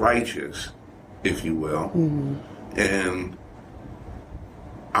cause is righteous, if you will. And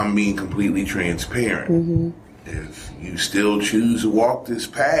I'm being completely transparent. If you still choose to walk this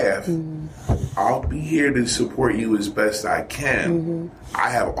path, I'll be here to support you as best I can. I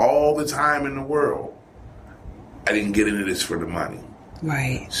have all the time in the world. I didn't get into this for the money.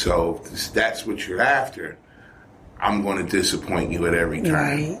 Right. So if that's what you're after, I'm going to disappoint you at every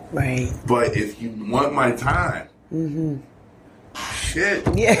turn. Right. But if you want my time, shit.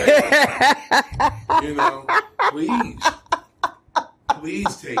 You know, please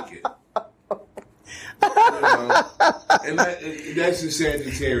take it. You know? And that's a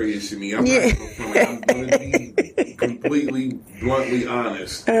Sagittarius to me. I'm going to be completely, bluntly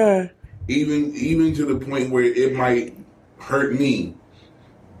honest. Even to the point where it might hurt me,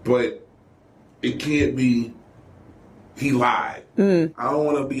 but it can't be. He lied. I don't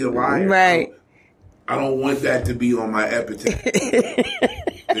want to be a liar. Right. I don't want that to be on my epitaph. The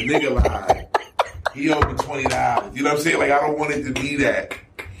nigga lied. He owed me $20. You know what I'm saying? Like, I don't want it to be that.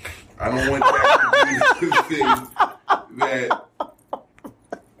 I don't want that to be the thing that,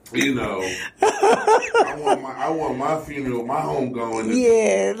 you know, I want my funeral, my homegoing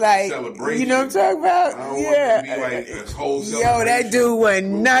to like celebration. You know what I'm talking about? I don't want it to be like this whole celebration. Yo, that dude was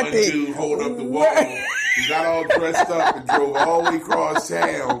nothing. One dude hold up the wall. He got all dressed up and drove all the way across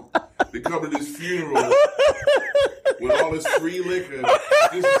town to come to this funeral with all this free liquor,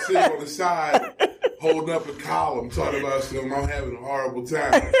 just to sit on the side, holding up a column, talking about something. I'm having a horrible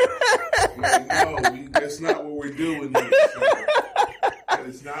time. I'm like, no, that's not what we're doing here. That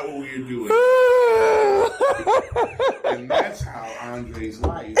is not what we're doing. And that's how Andre's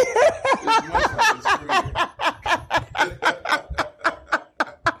life is much like his career.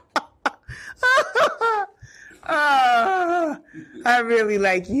 I really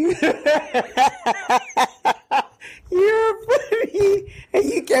like you. You're funny. And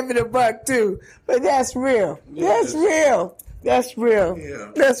you kept it a buck too. But that's real. Yes. That's real.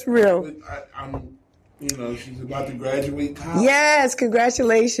 Yeah. That's real. But I'm, you know, she's about to graduate college. Yes,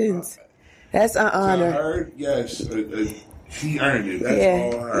 congratulations. That's an honor. To her, yes. She earned it.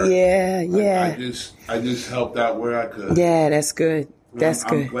 That's all her. Yeah. I just helped out where I could. Yeah, that's good. That's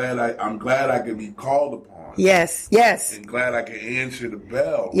good. I'm glad I could be called upon. Yes. And glad I could answer the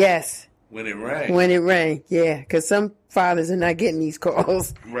bell. Yes. When it rang. Yeah. Because some fathers are not getting these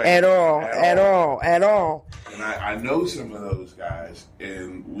calls right. at all. And I know some of those guys,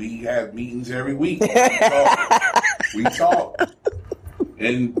 and we have meetings every week. We talk.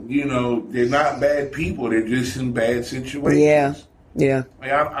 And, you know, they're not bad people. They're just in bad situations. Yeah.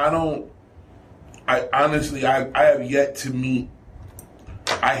 Like, I honestly, I have yet to meet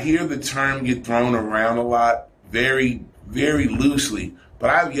I hear the term get thrown around a lot, very, very loosely, but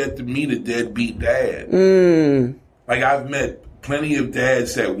I've yet to meet a deadbeat dad. Like, I've met plenty of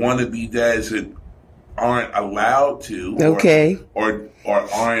dads that want to be dads that aren't allowed to, or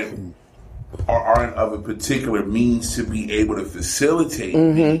aren't of a particular means to be able to facilitate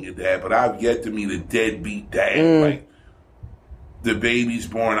being a dad. But I've yet to meet a deadbeat dad. Like, the baby's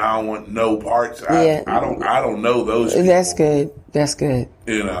born, I don't want no parts. I don't know those people. That's good. That's good.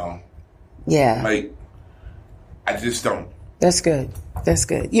 You know. Yeah. Like, I just don't. That's good. That's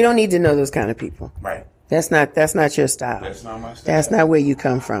good. You don't need to know those kind of people. Right. That's not your style. That's not my style. That's not where you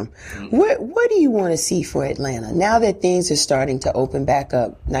come from. What do you want to see for Atlanta now that things are starting to open back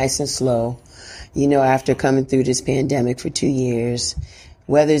up nice and slow? You know, after coming through this pandemic for 2 years,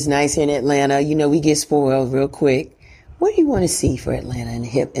 weather's nice in Atlanta. You know, we get spoiled real quick. What do you want to see for Atlanta in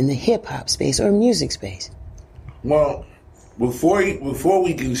the hip hop space or music space? Well, before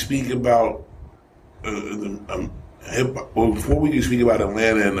we can speak about before we can speak about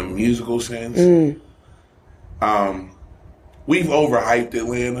Atlanta in the musical sense, we've overhyped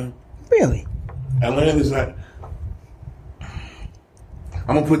Atlanta. Really? Atlanta's not.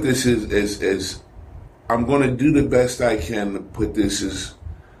 I'm gonna put this as I'm gonna do the best I can to put this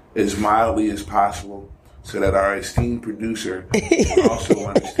as mildly as possible, so that our esteemed producer will also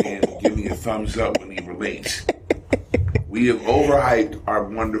understand and give me a thumbs up when he relates. We have overhyped our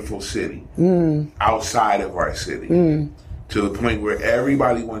wonderful city outside of our city to the point where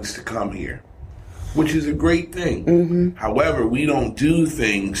everybody wants to come here, which is a great thing. However, we don't do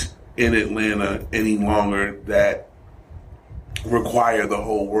things in Atlanta any longer that require the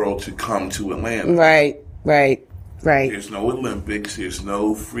whole world to come to Atlanta. Right. There's no Olympics. There's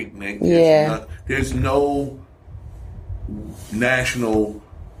no Freaknik. There's no national,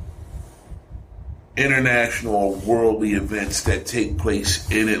 international, worldly events that take place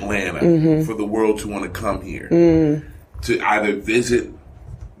in Atlanta for the world to want to come here to either visit,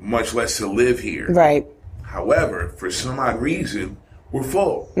 much less to live here. Right. However, for some odd reason, we're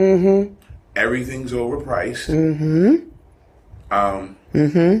full. Everything's overpriced.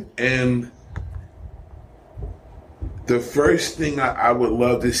 And the first thing I would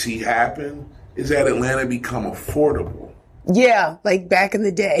love to see happen is that Atlanta become affordable. Yeah, like back in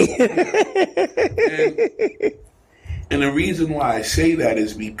the day. and the reason why I say that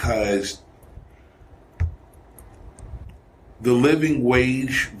is because the living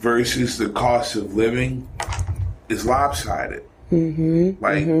wage versus the cost of living is lopsided. You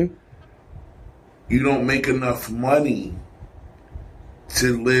don't make enough money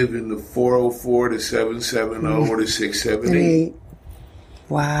to live in the 404, the 770, or the 678.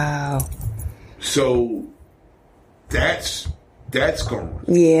 Wow. So that's gone.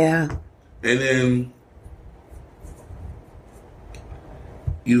 Yeah. And then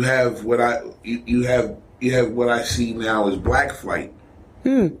you have what I see now as black flight.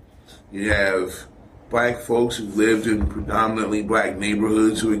 You have black folks who lived in predominantly black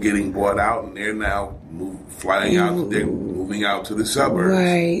neighborhoods who are getting bought out, and they're now they're moving out to the suburbs.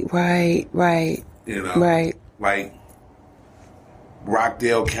 Right. You know, like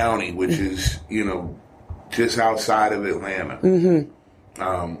Rockdale County, which is, you know, just outside of Atlanta.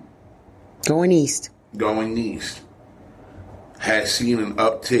 Going east, has seen an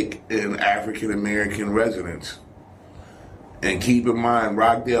uptick in African American residents. And keep in mind,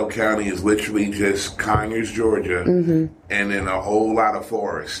 Rockdale County is literally just Conyers, Georgia, and then a whole lot of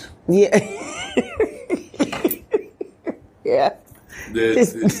forest. Yeah. Yeah.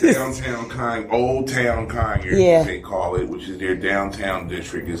 The downtown Old Town Conyers, as they call it, which is their downtown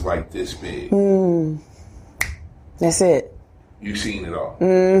district, is like this big. That's it. You've seen it all.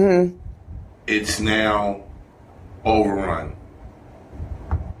 It's now overrun.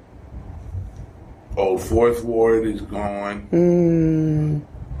 Old Fourth Ward is gone.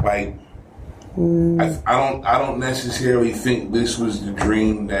 Like, I don't necessarily think this was the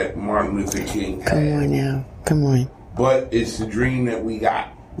dream that Martin Luther King had. Come on now. Come on. But it's the dream that we got.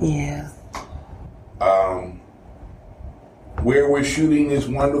 Yeah. Where we're shooting this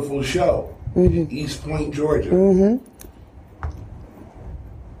wonderful show, East Point, Georgia.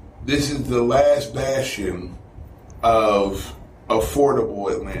 This is the last bastion of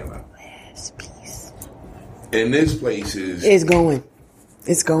affordable Atlanta. Yes, peace. And this place is... It's going.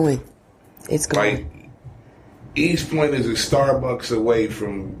 Like, East Point is a Starbucks away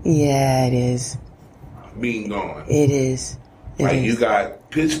from... Yeah, it is. Being gone. It is. You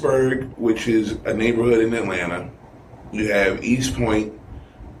got Pittsburgh, which is a neighborhood in Atlanta. You have East Point.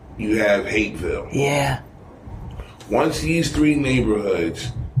 You have Hateville. Yeah. Once these three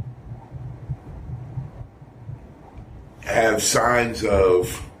neighborhoods have signs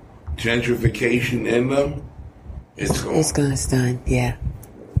of gentrification in them, it's gone. It's gone. It's done. Yeah.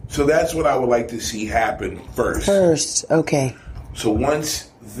 So that's what I would like to see happen first. First, okay. So once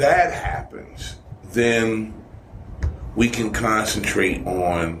that happens, then we can concentrate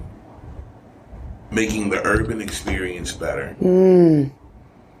on making the urban experience better.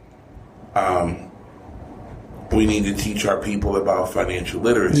 We need to teach our people about financial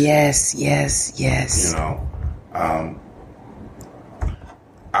literacy. Yes. You know,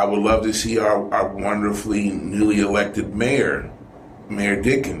 I would love to see our wonderfully newly elected Mayor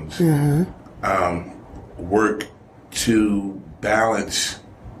Dickens, work to balance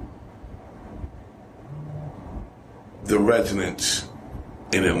the residents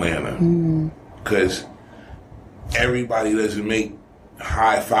in Atlanta. Because everybody doesn't make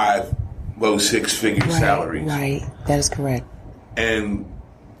high 5, low 6-figure salaries. Right, that is correct. And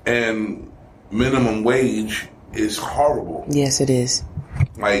minimum wage is horrible. Yes, it is.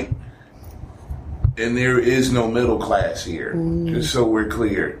 Like, and there is no middle class here, just so we're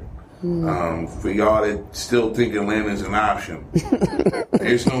clear. For y'all that still think Atlanta's an option,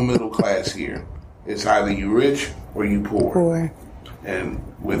 there's no middle class here. It's either you rich or you poor. And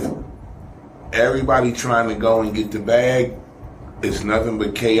with everybody trying to go and get the bag, it's nothing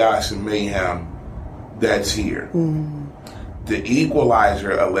but chaos and mayhem that's here. The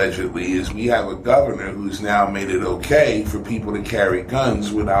equalizer, allegedly, is we have a governor who's now made it okay for people to carry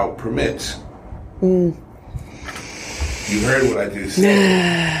guns without permits. You heard what I just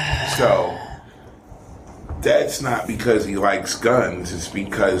said. So that's not because he likes guns, it's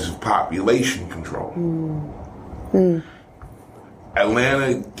because of population control.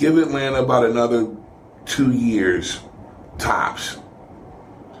 Atlanta, give Atlanta about another 2 years, tops.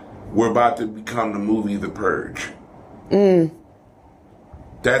 We're about to become the movie The Purge.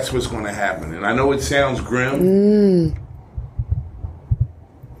 That's what's going to happen. And I know it sounds grim,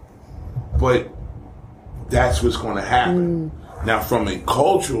 but that's what's going to happen. Now, from a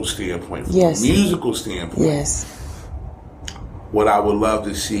cultural standpoint, from a musical standpoint, what I would love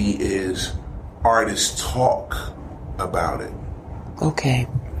to see is artists talk about it. Okay.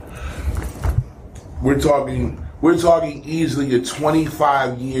 We're talking easily a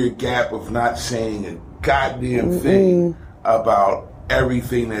 25-year gap of not saying a goddamn thing about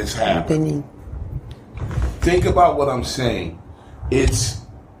everything that's happening. Think about what I'm saying. It's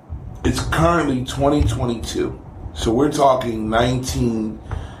currently 2022. So we're talking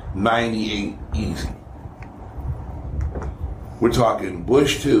 1998 easy. We're talking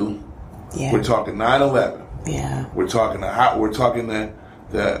Bush 2. Yeah. We're talking 9/11. Yeah. We're talking the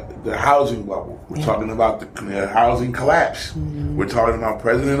housing bubble. We're talking about the housing collapse. We're talking about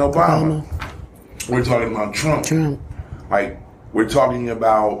President Obama. We're talking about Trump. Like, we're talking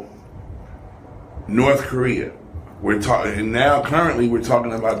about North Korea. And now currently we're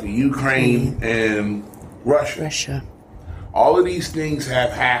talking about the Ukraine and Russia. All of these things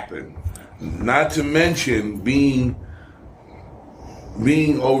have happened. Not to mention being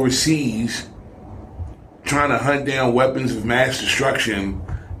overseas, trying to hunt down weapons of mass destruction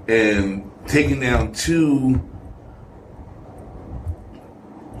and taking down two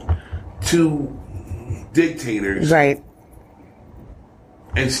dictators. Right.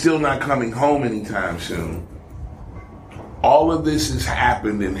 And still not coming home anytime soon. All of this has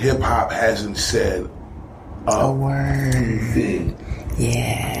happened and hip-hop hasn't said a word thing.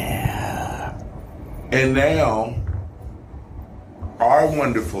 Yeah. And now, our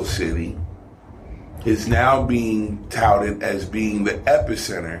wonderful city is now being touted as being the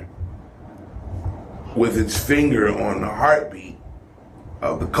epicenter with its finger on the heartbeat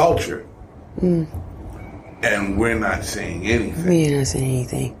of the culture. And we're not saying anything. We're not saying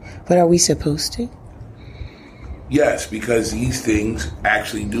anything. But are we supposed to? Yes, because these things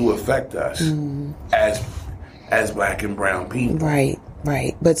actually do affect us as black and brown people. Right.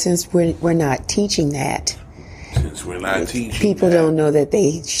 But since we're not teaching that, people don't know that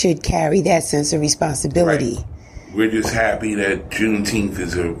they should carry that sense of responsibility. Right. We're just happy that Juneteenth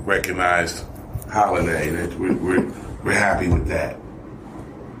is a recognized holiday. That we're happy with that.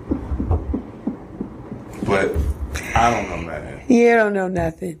 But I don't know nothing. You don't know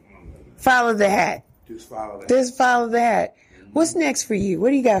nothing. Follow the hat. Just follow the hat. What's next for you? What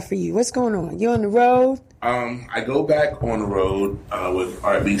do you got for you? What's going on? You on the road? I go back on the road with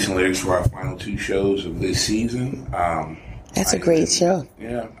Art Beats and Lyrics for our final 2 shows of this season. That's a great show.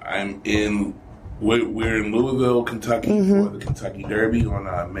 Yeah, we're in Louisville, Kentucky for the Kentucky Derby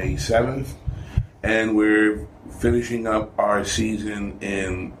on May 7th, and we're finishing up our season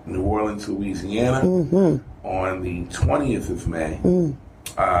in New Orleans, Louisiana on the 20th of May.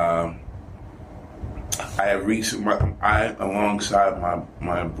 I have alongside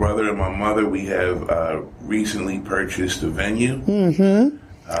my brother and my mother, we have recently purchased a venue. Mm-hmm.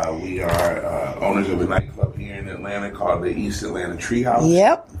 We are owners of a nightclub here in Atlanta called the East Atlanta Treehouse.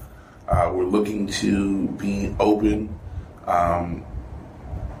 Yep. We're looking to be open the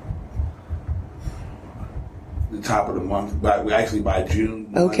top of the month, but by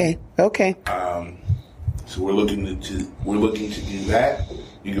June. Okay. So we're looking to do that.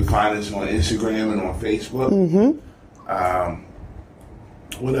 You can find us on Instagram and on Facebook. Mm-hmm.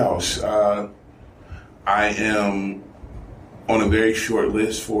 What else? I am on a very short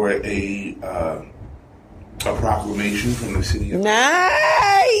list for a proclamation from the city of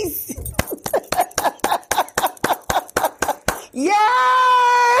Nice. Yeah.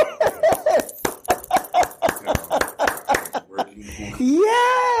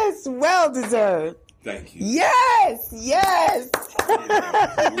 Yes, well deserved. Thank you. Yes. Yes.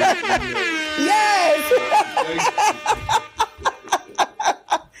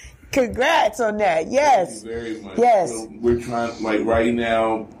 Congrats on that. Yes. Thank you very much. Yes. So we're trying, like right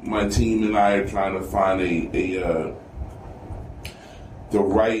now, my team and I are trying to find the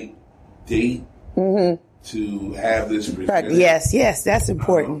right date to have this presented. Yes, that's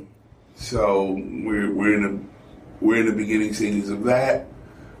important. So we're in the beginning stages of that.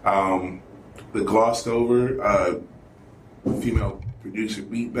 The glossed over female producer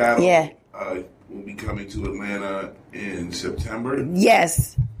beat battle. Yeah. Will be coming to Atlanta in September.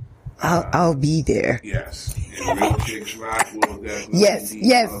 Yes. I'll be there. Yes. And Real Chicks Rock will definitely be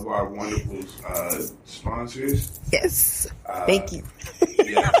one of our wonderful sponsors. Yes. Thank you.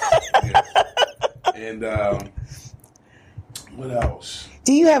 Yes. And what else?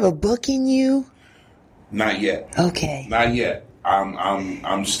 Do you have a book in you? Not yet. Okay. Not yet.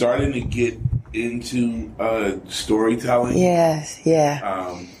 I'm starting to get into storytelling. Yes.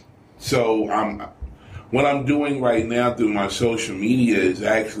 Yeah. So what I'm doing right now through my social media is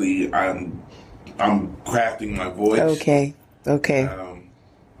actually I'm crafting my voice. Okay.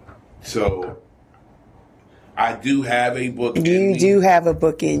 So I do have a book in You me. do have a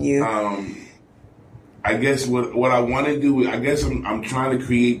book in you. I guess what I want to do, I guess I'm trying to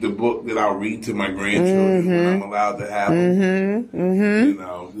create the book that I'll read to my grandchildren when I'm allowed to have them. You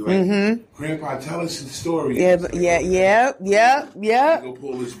know, like, Grandpa, tell us the story. Yep. Go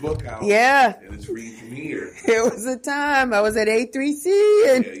pull this book out. Yeah. And it's read from here. There was a time I was at A3C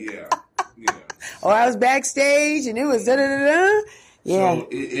and Yeah. or I was backstage and it was da-da-da-da. Yeah.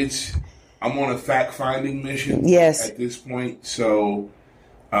 So I'm on a fact-finding mission at this point. So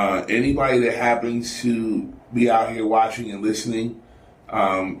anybody that happens to be out here watching and listening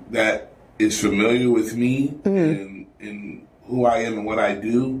that is familiar with me and who I am and what I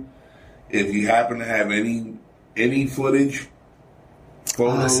do, if you happen to have any footage,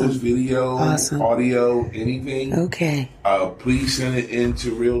 photos, video, audio, anything, please send it in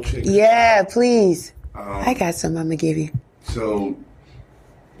to Real Chicks. Yeah, please. I got some I'm going to give you. So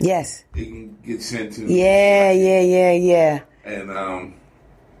yes, it can get sent to me. Yeah. And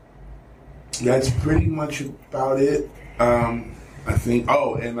that's pretty much about it. I think.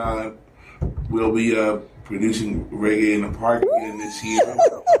 Oh, and we'll be producing Reggae in the Park again this year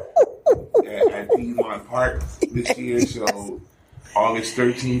at Piedmont Park this year. So August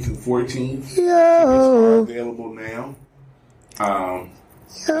 13th and 14th. Tickets are available now.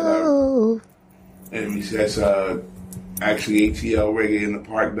 And that's actually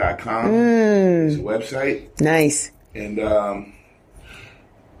ATLReggaeinthePark.com. It's a website. Nice.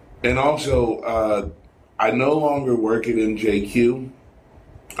 And also, I no longer work at MJQ.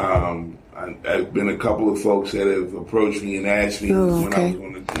 I've been a couple of folks that have approached me and asked me when I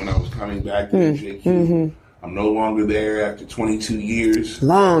was coming back to MJQ. I'm no longer there after 22 years.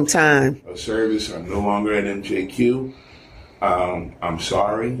 Long time of service. I'm no longer at MJQ. I'm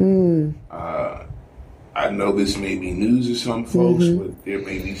sorry. I know this may be news to some folks, but there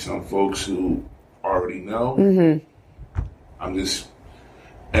may be some folks who already know. I'm just,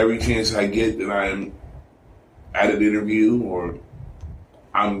 every chance I get that I'm at an interview or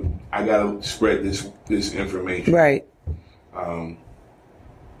I gotta spread this information. Right.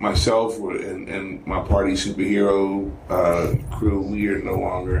 Myself and my party superhero crew, we are no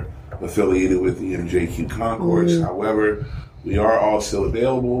longer affiliated with the MJQ Concourse. However, we are all still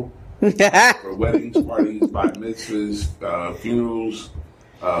available for weddings, parties, bat mitzvahs, funerals,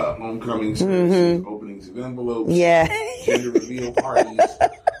 homecoming services, openings of envelopes, gender reveal parties,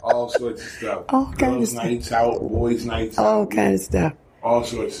 all sorts of stuff. Girls' nights out, boys' nights out. All kind of stuff. All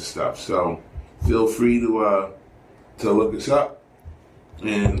sorts of stuff. So feel free to look us up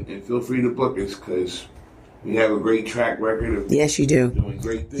and feel free to book us because we have a great track record of you do. doing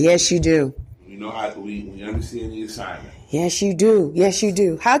great things. Yes, you do. We know how we understand the assignment. Yes, you do. Yes, you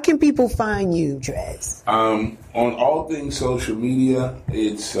do. How can people find you, Drez? On all things social media,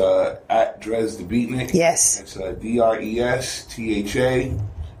 it's at Drez the Beatnik. Yes. It's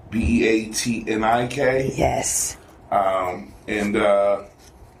DRESTHABEATNIK. Yes. And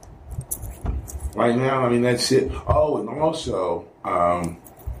right now, I mean, that's it. Oh, and also,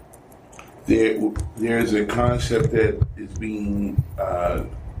 there's a concept that is being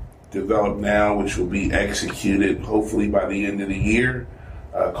developed now, which will be executed hopefully by the end of the year,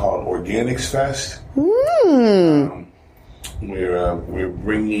 called Organics Fest. We're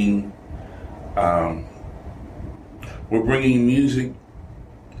bringing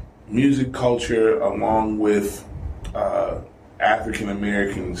music culture along with African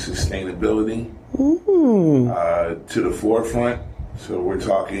American sustainability to the forefront. So we're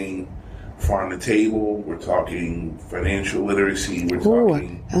talking farm to table, we're talking financial literacy, we're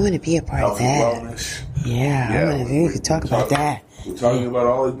talking I want to be a part of that. Health and wellness. Yeah, we could talk about that. We're talking about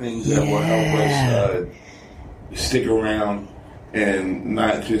all the things that will help us stick around and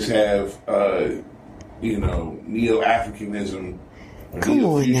not just have neo-Africanism or Come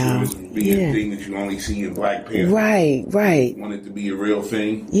on now. be a thing that you only see in Black Panther. Right. We want it to be a real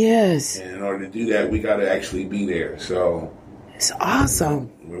thing. Yes. And in order to do that, we got to actually be there. So it's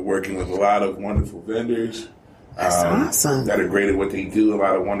awesome. We're working with a lot of wonderful vendors. That's awesome. That are great at what they do. A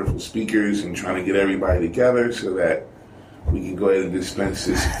lot of wonderful speakers, and trying to get everybody together so that we can go ahead and dispense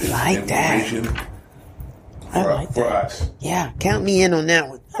this information for us. Yeah, count me in on that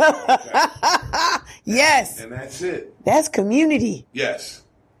one. Yes. And that's it. That's community. Yes.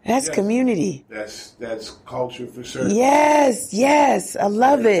 That's community. That's culture for certain. Yes. I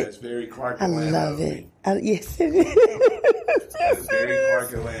love it. That's very Clark Atlanta. I love it. Yes, it is. That's very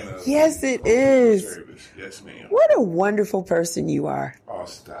Clark Atlanta. Yes, it is. Service. Yes, ma'am. What a wonderful person you are. Oh,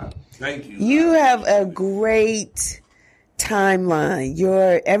 stop. Thank you. You have a great timeline.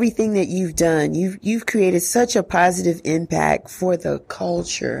 Everything that you've done, you've created such a positive impact for the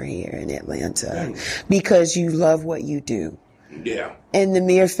culture here in Atlanta because you love what you do. Yeah. And the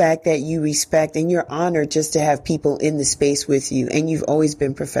mere fact that you respect and you're honored just to have people in the space with you, and you've always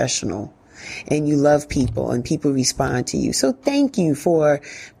been professional and you love people and people respond to you. So thank you for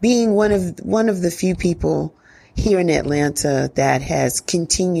being one of the few people here in Atlanta that has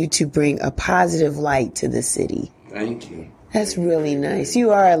continued to bring a positive light to the city. Thank you. That's really nice.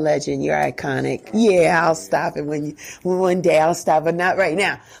 You are a legend. You're iconic. Yeah, I'll stop it one day I'll stop, but not right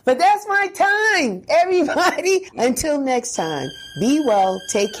now. But that's my time, everybody. Until next time, be well,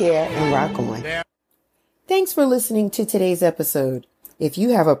 take care, and rock on. Thanks for listening to today's episode. If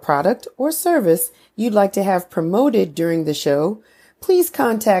you have a product or service you'd like to have promoted during the show, please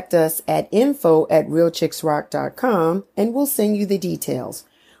contact us at info@realchicksrock.com and we'll send you the details.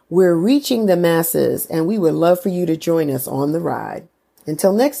 We're reaching the masses, and we would love for you to join us on the ride.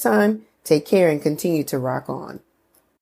 Until next time, take care and continue to rock on.